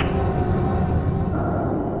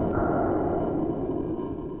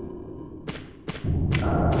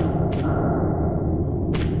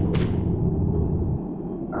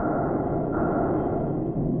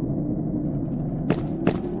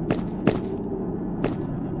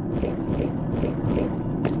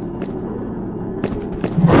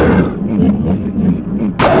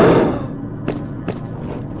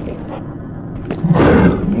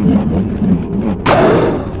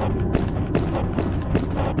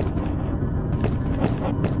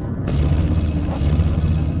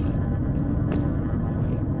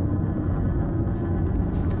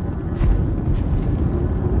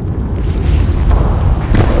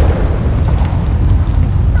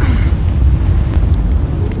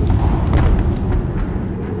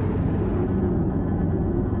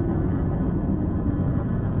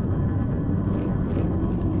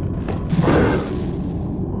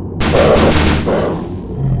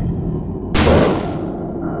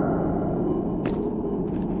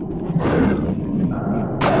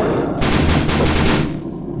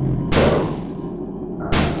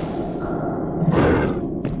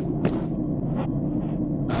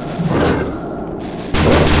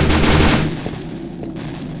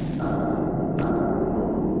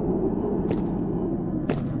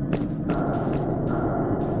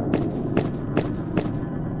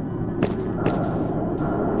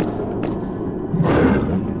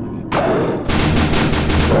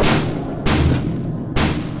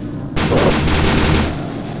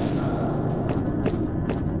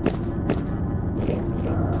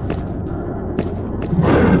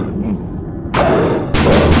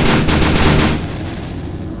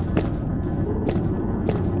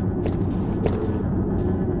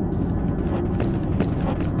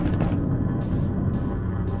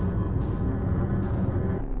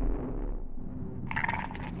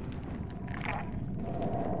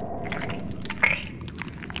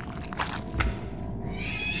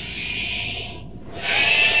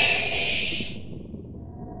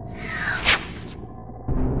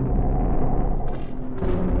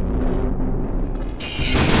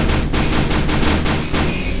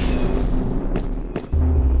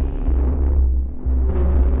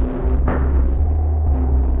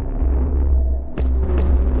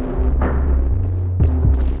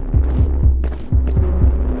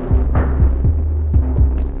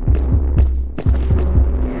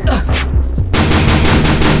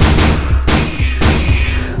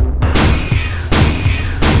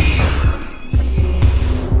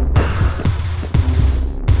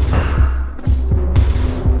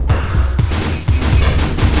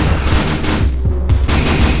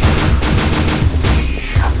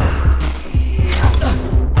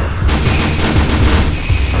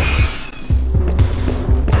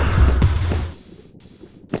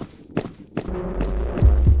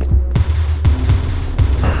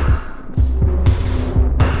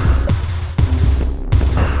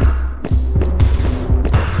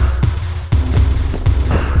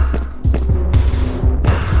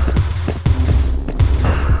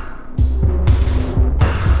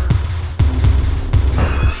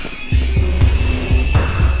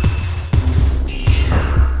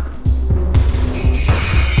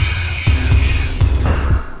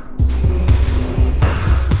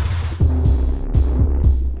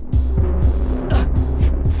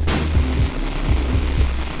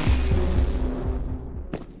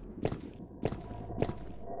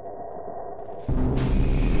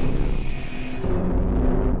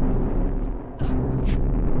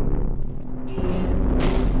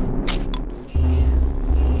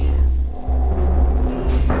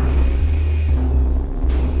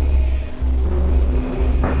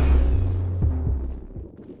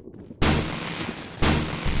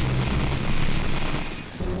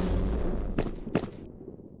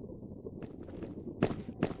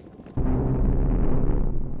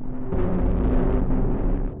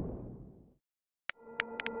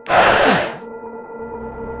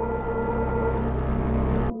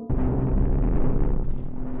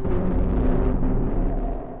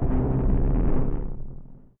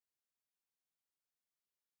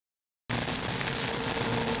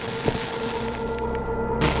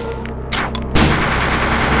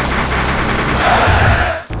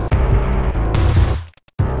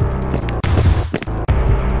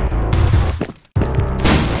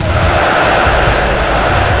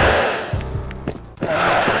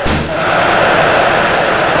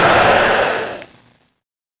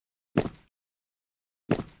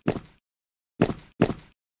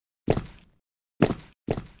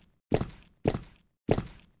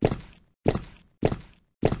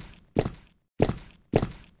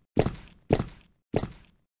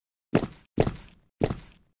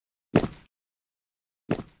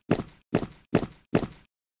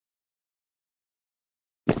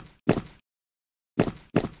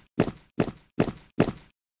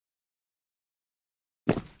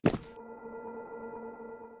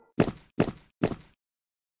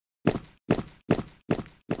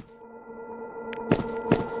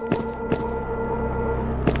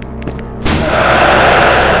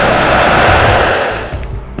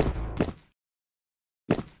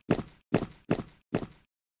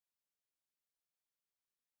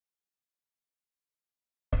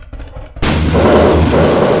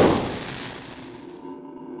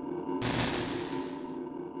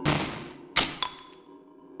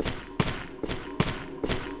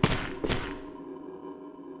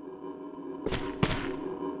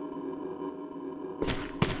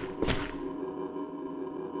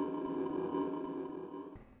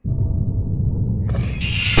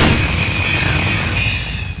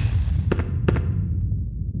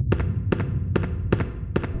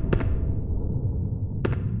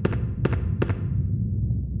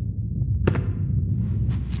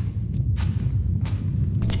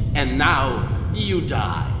 and now you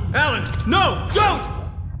die. Alan, no! Don't!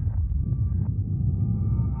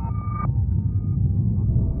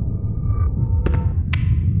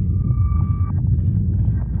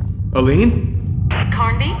 Aline?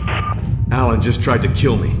 Carnby? Alan just tried to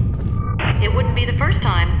kill me. It wouldn't be the first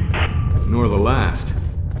time. Nor the last.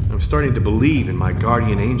 I'm starting to believe in my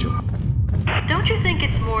guardian angel. Don't you think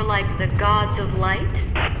it's more like the gods of light?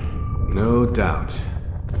 No doubt.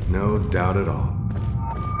 No doubt at all.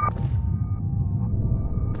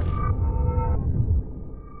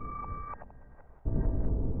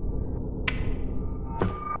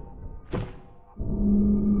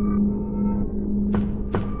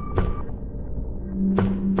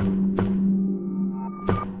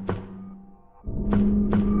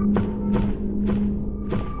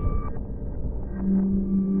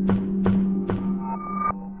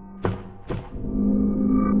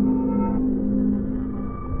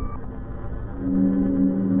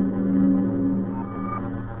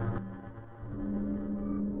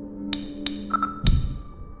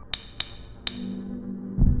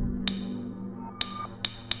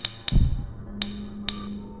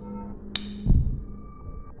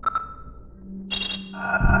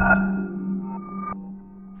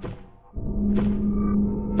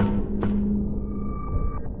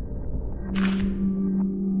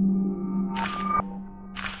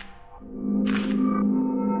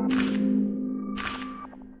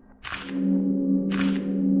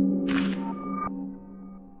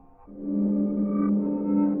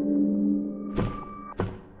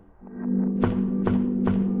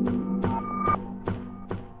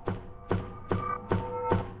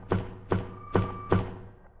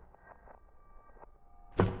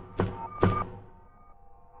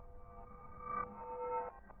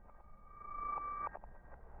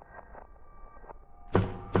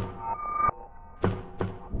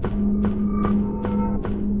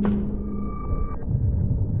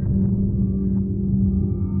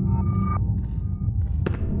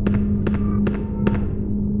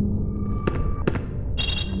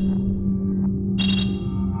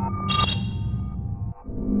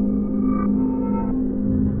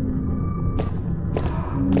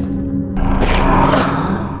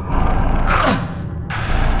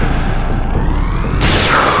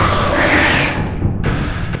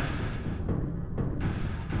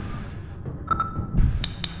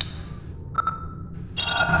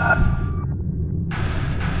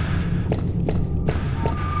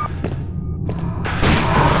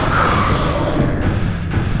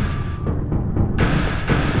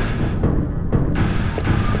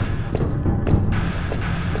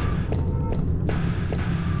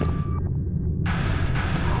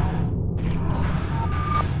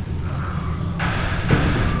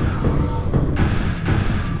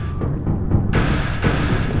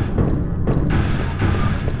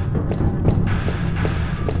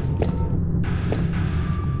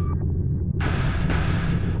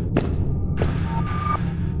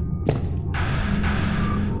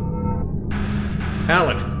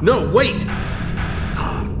 Alan, no, wait!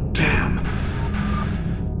 Oh, damn.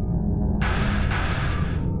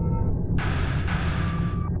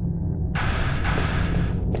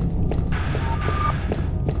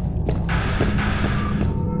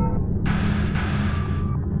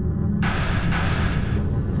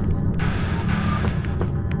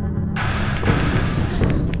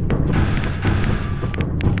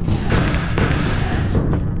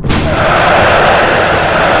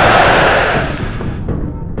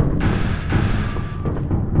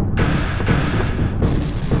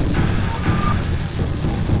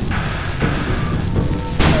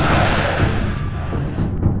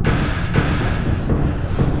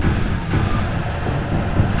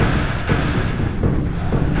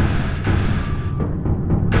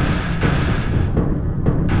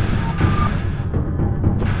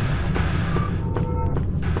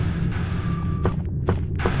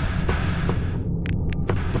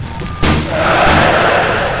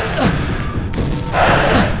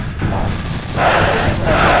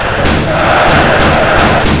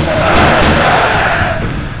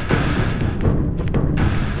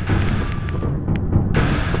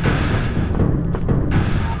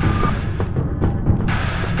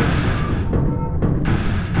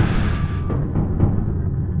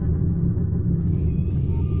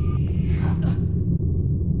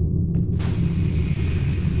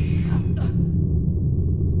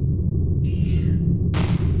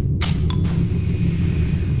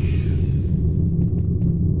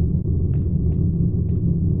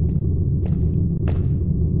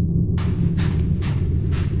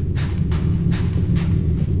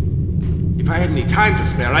 If I had any time to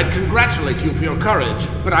spare, I'd congratulate you for your courage,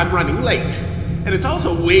 but I'm running late. And it's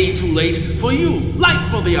also way too late for you, like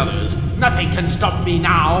for the others. Nothing can stop me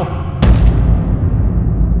now.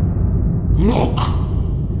 Look!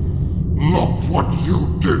 Look what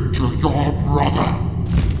you did to your brother!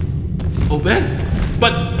 Oh, Ben?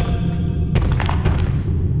 But...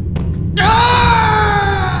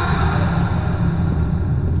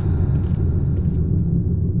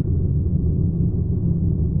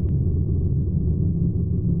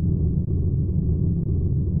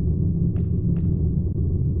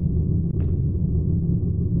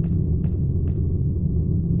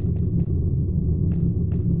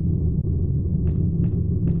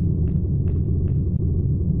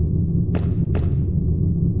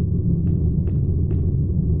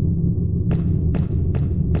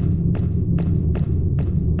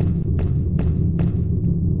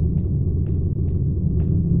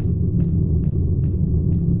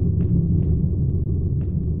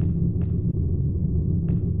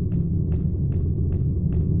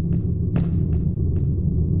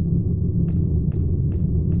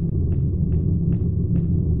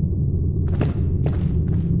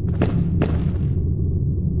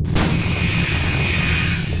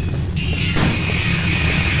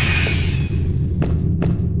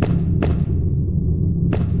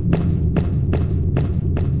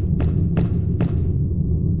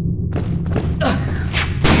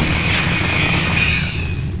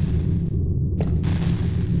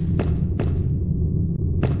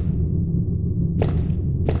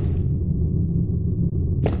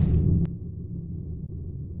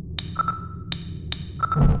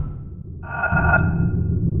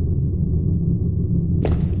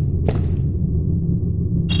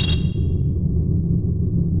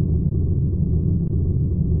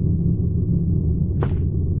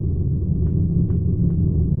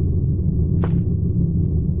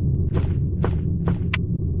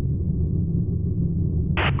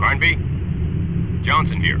 Carnby?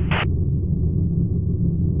 Johnson here.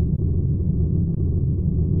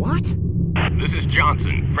 What? This is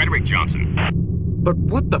Johnson, Frederick Johnson. But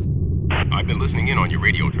what the... I've been listening in on your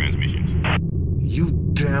radio transmissions. You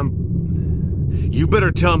damn... You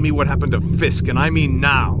better tell me what happened to Fisk, and I mean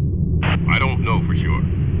now. I don't know for sure.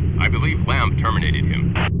 I believe Lamb terminated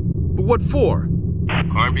him. But what for?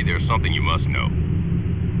 Carnby, there's something you must know.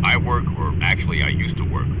 I work, or actually I used to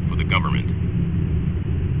work, for the government.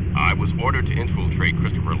 I was ordered to infiltrate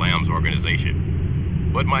Christopher Lamb's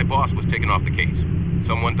organization. But my boss was taken off the case.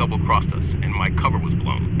 Someone double-crossed us, and my cover was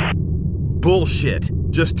blown. Bullshit.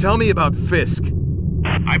 Just tell me about Fisk.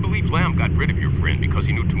 I believe Lamb got rid of your friend because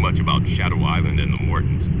he knew too much about Shadow Island and the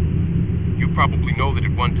Mortons. You probably know that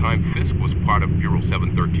at one time Fisk was part of Bureau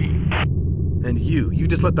 713. And you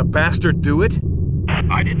just let the bastard do it?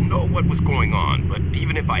 I didn't know what was going on, but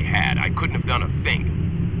even if I had, I couldn't have done a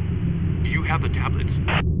thing. Do you have the tablets?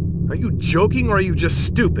 Are you joking or are you just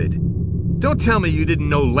stupid? Don't tell me you didn't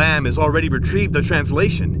know Lamb has already retrieved the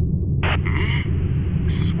translation.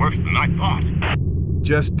 This is worse than I thought.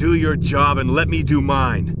 Just do your job and let me do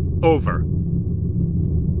mine. Over.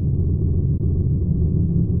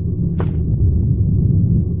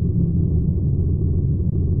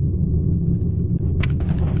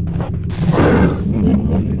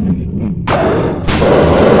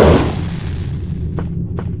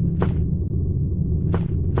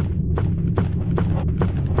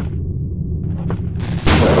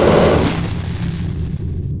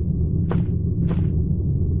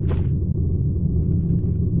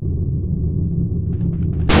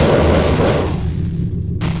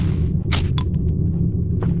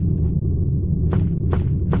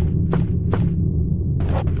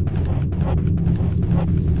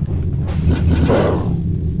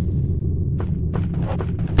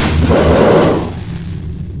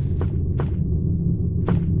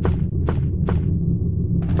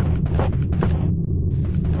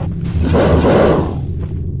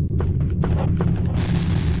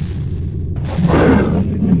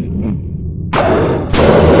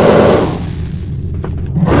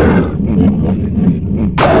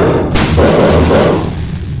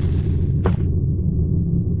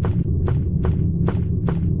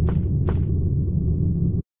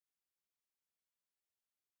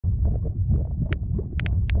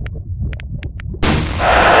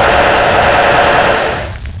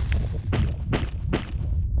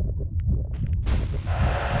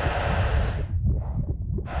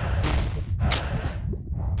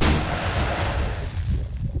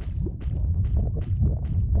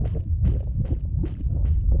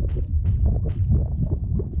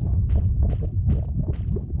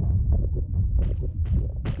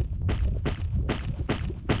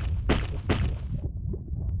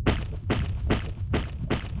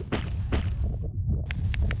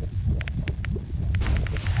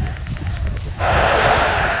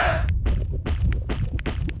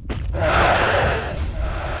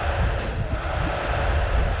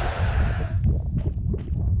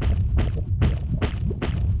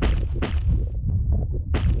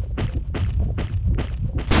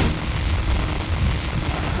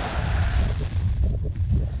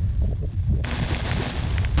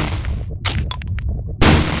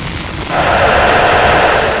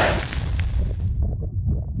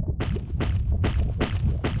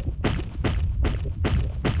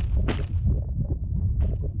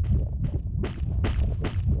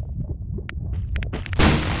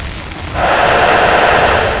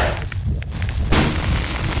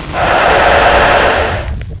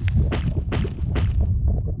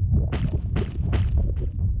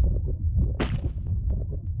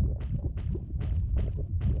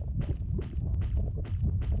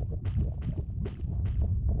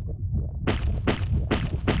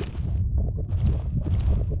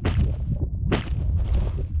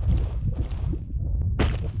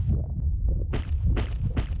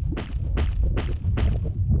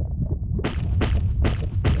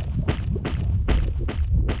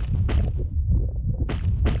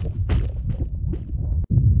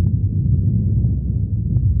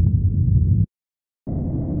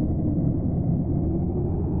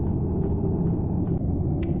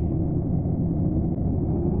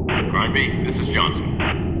 Carnby, this is Johnson.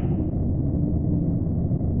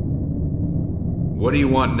 What do you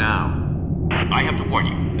want now? I have to warn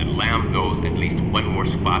you that Lamb knows at least one more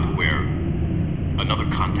spot where... another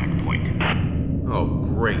contact point. Oh,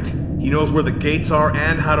 great. He knows where the gates are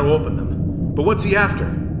and how to open them. But what's he after?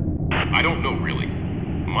 I don't know, really.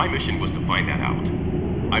 My mission was to find that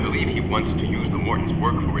out. I believe he wants to use the Mortons'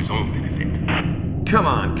 work for his own benefit. Come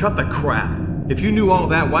on, cut the crap. If you knew all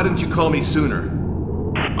that, why didn't you call me sooner?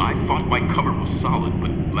 I thought my cover was solid, but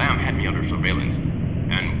Lamb had me under surveillance.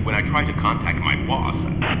 And when I tried to contact my boss...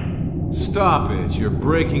 Stop it, you're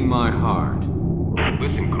breaking my heart.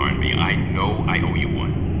 Listen, Carnby, I know I owe you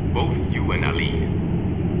one. Both you and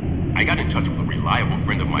Aline. I got in touch with a reliable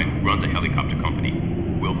friend of mine who runs a helicopter company.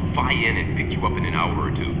 We'll fly in and pick you up in an hour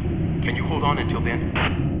or two. Can you hold on until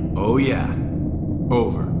then? Oh yeah.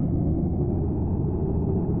 Over.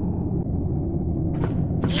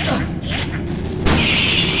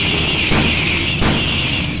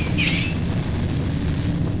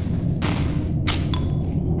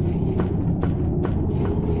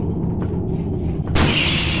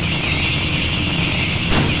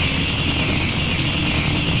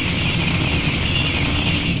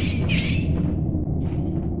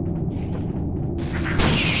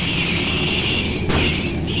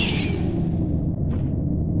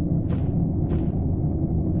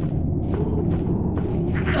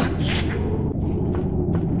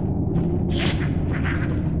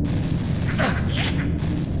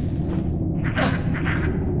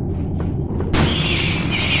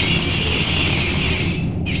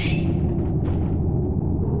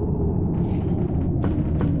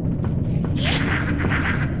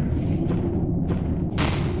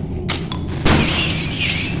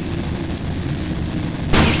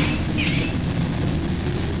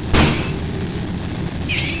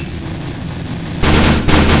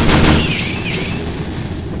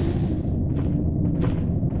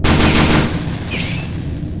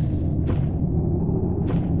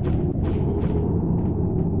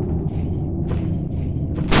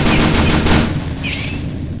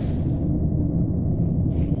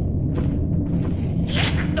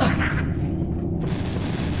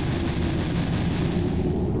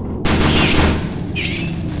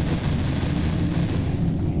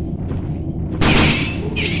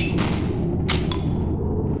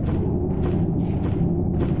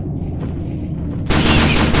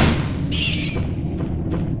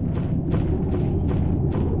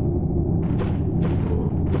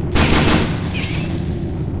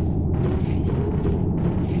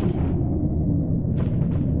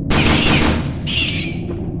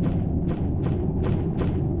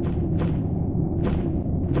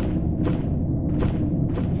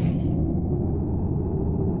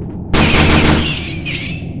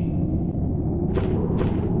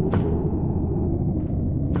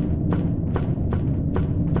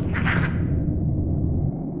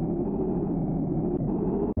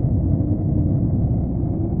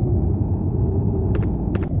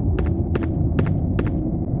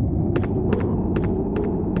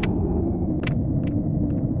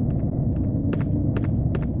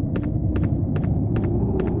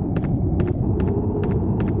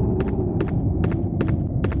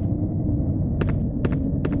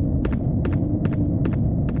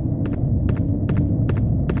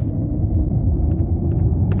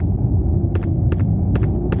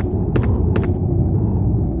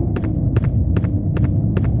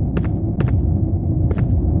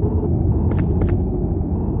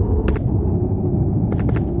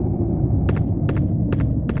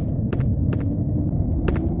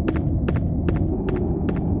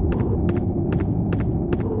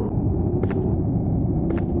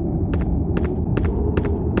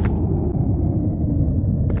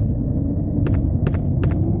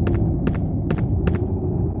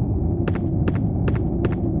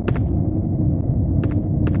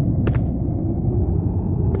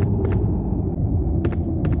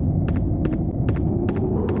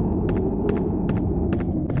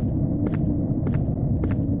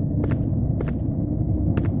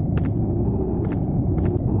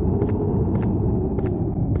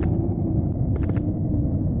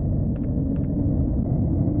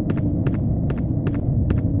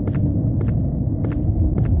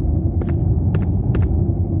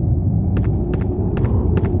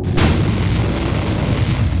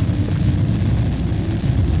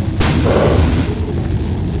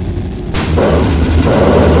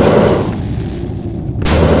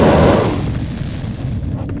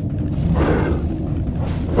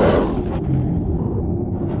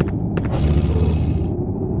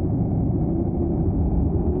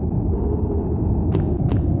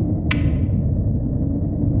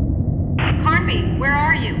 Carnby, where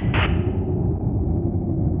are you?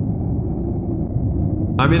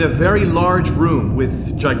 I'm in a very large room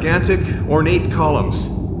with gigantic, ornate columns.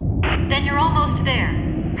 Then you're almost there.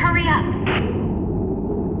 Hurry up.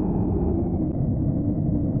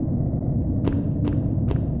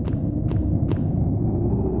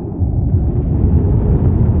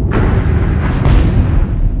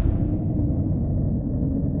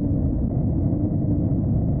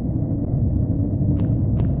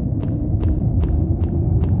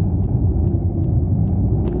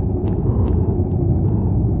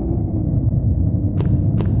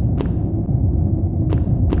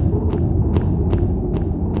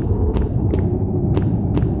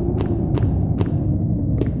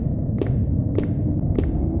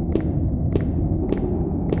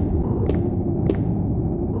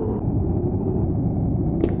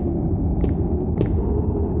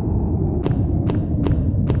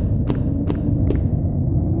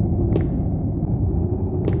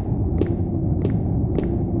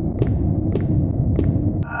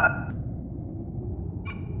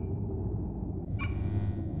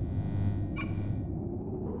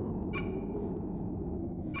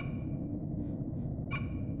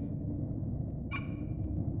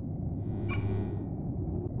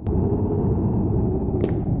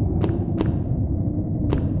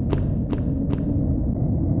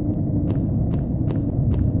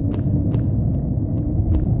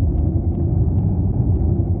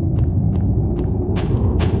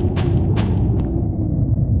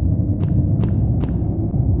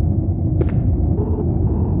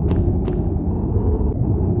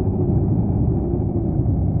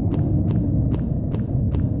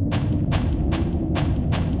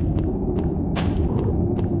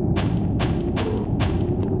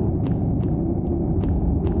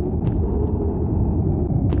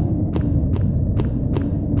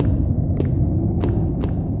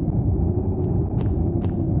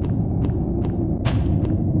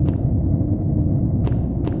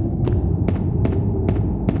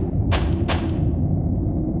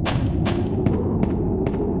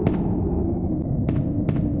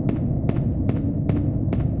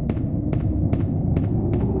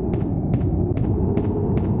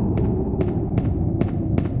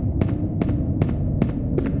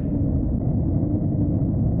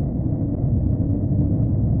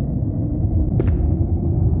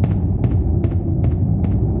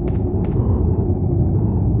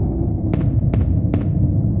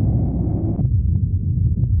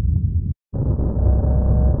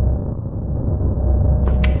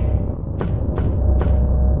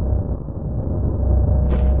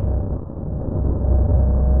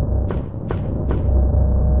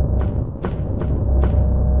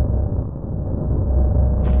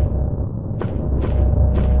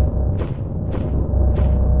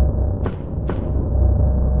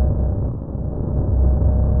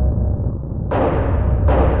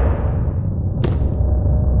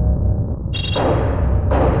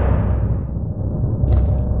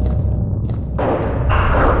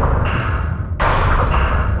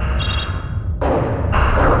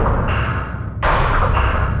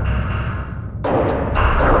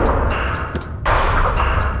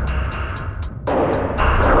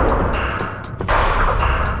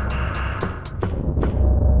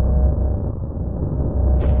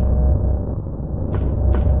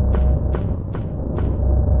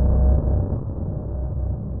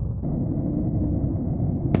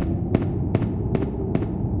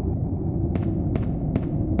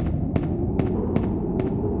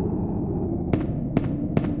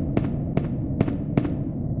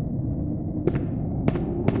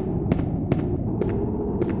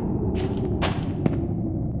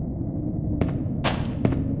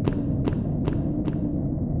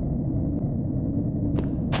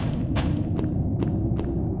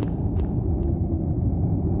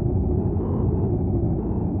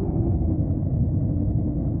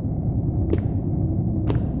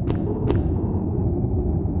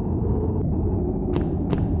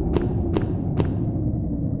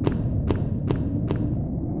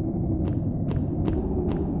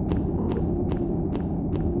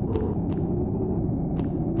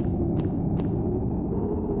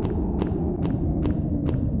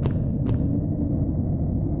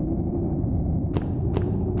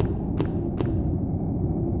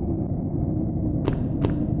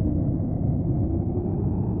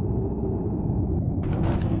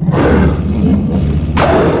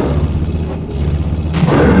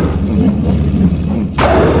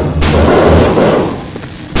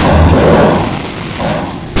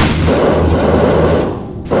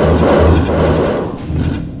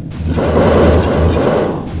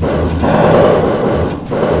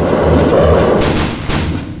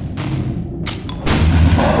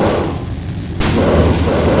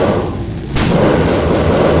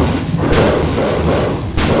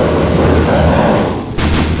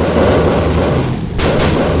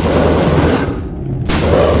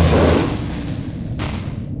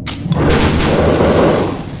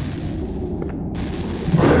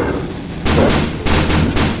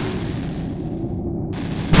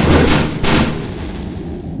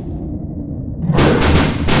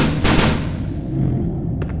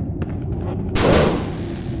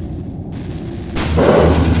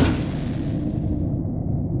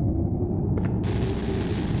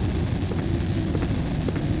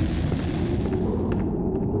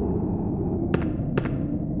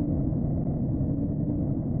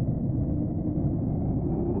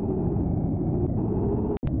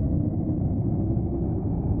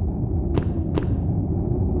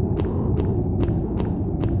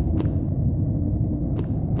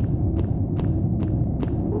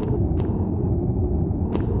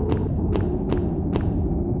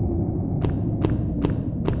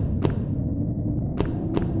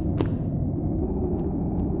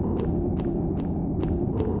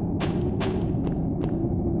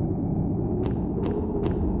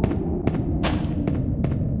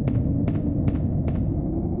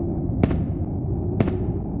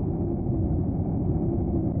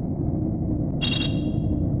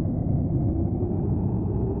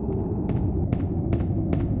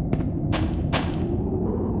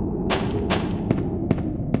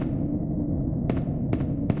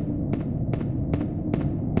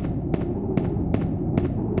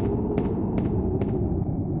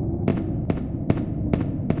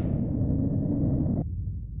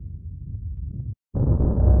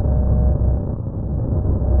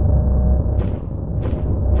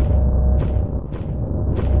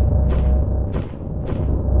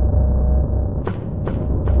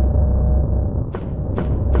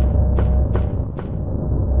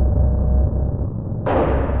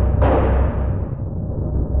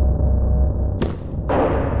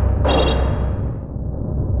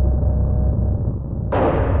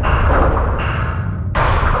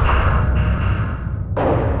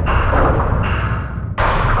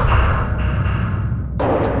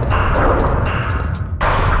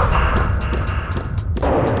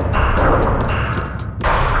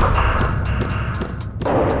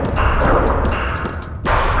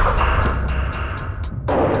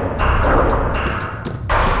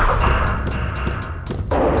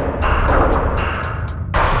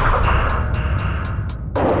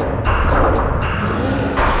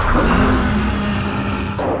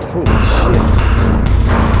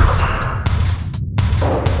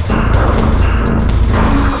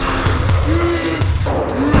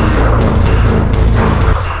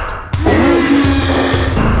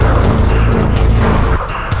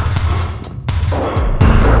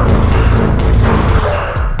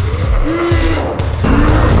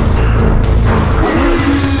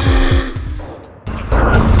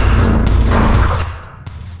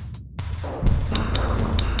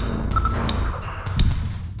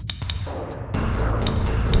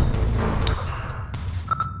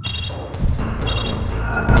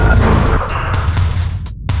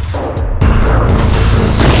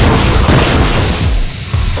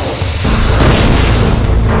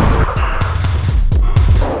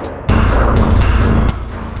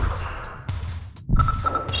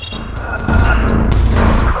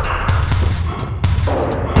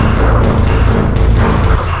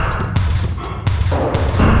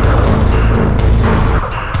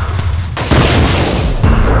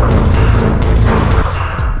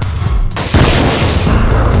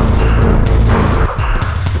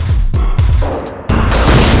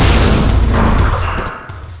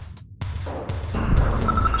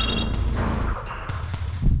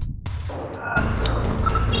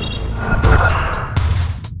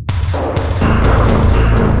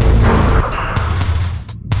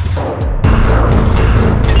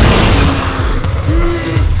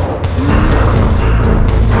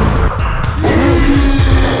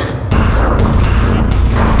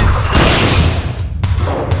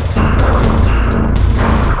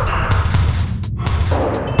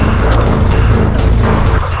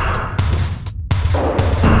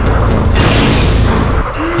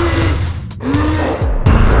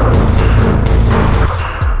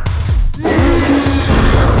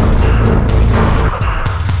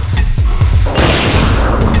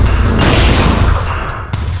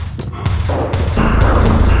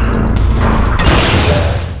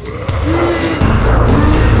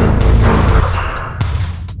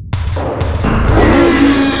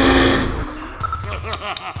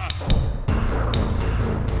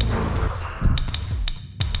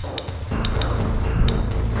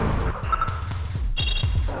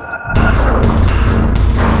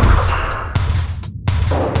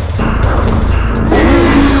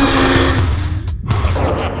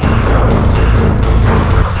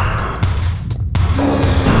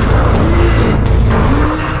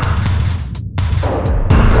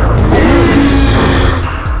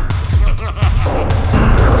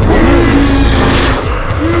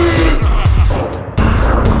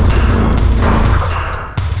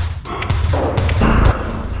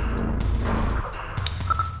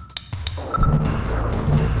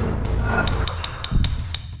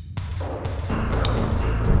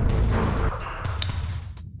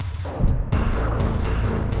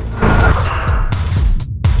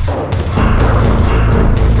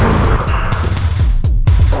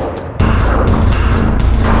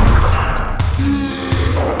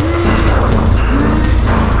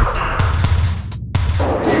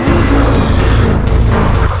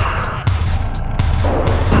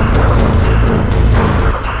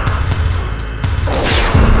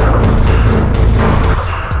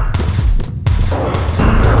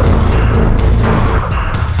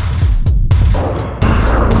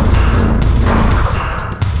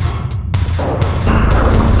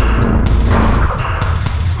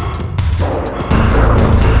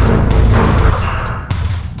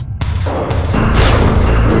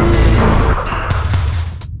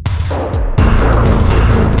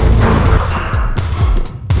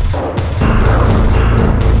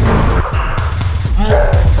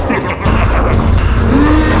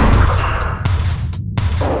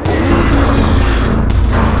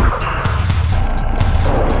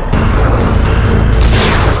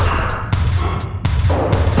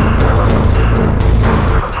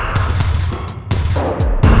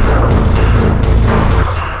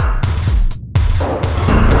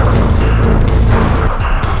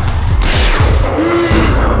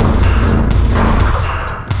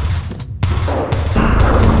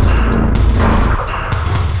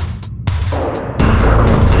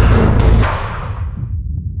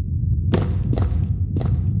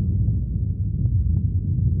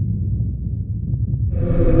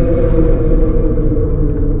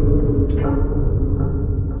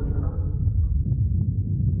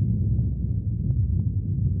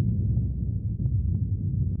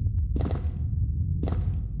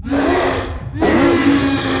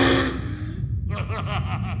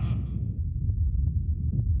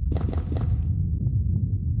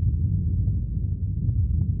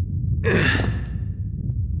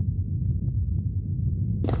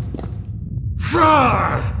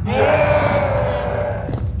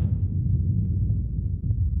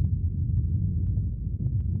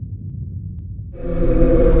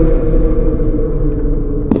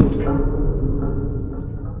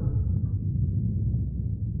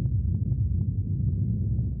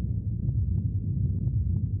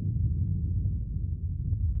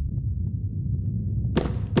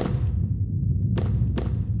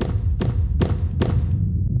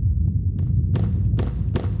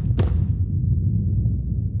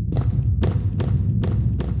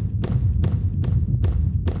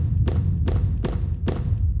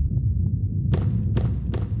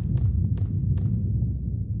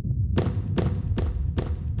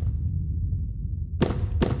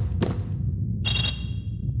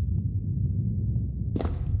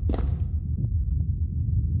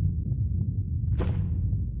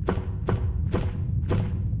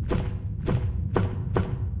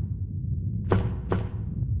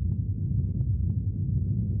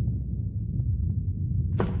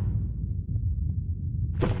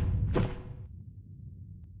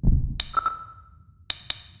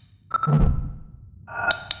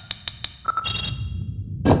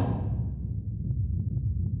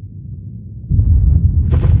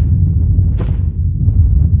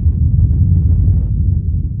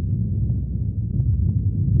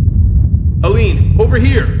 Aline, over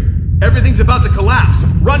here! Everything's about to collapse!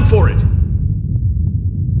 Run for it!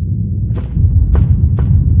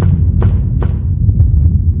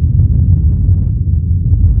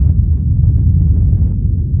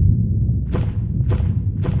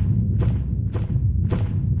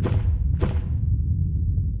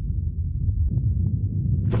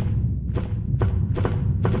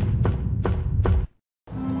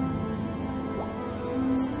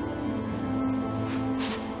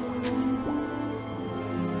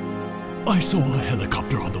 I saw a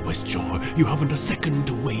helicopter on the west shore. You haven't a second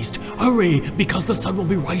to waste. Hurry, because the sun will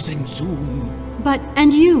be rising soon. But,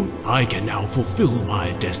 and you? I can now fulfill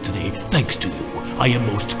my destiny, thanks to you. I am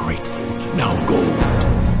most grateful. Now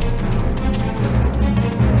go.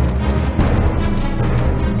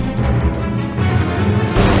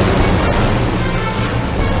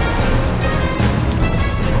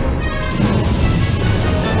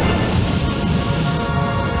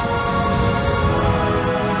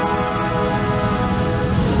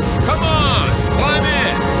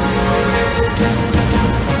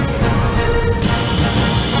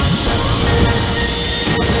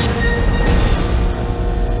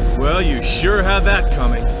 Well, you sure had that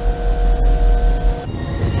coming.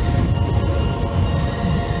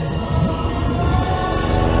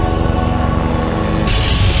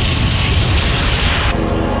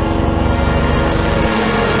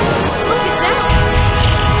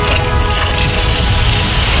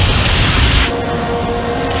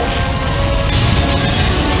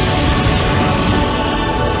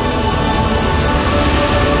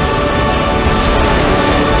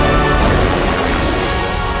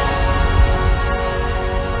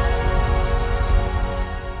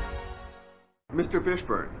 Mr.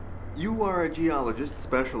 Fishburne, you are a geologist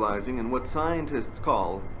specializing in what scientists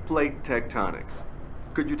call plate tectonics.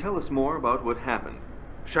 Could you tell us more about what happened?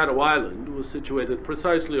 Shadow Island was situated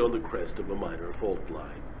precisely on the crest of a minor fault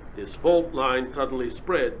line. This fault line suddenly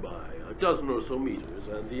spread by a dozen or so meters,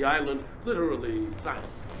 and the island literally sank.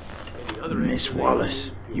 Miss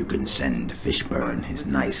Wallace, you can send Fishburne his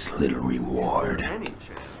nice little reward. Any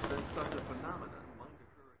chance that such a phenomenon might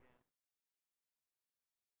occur again?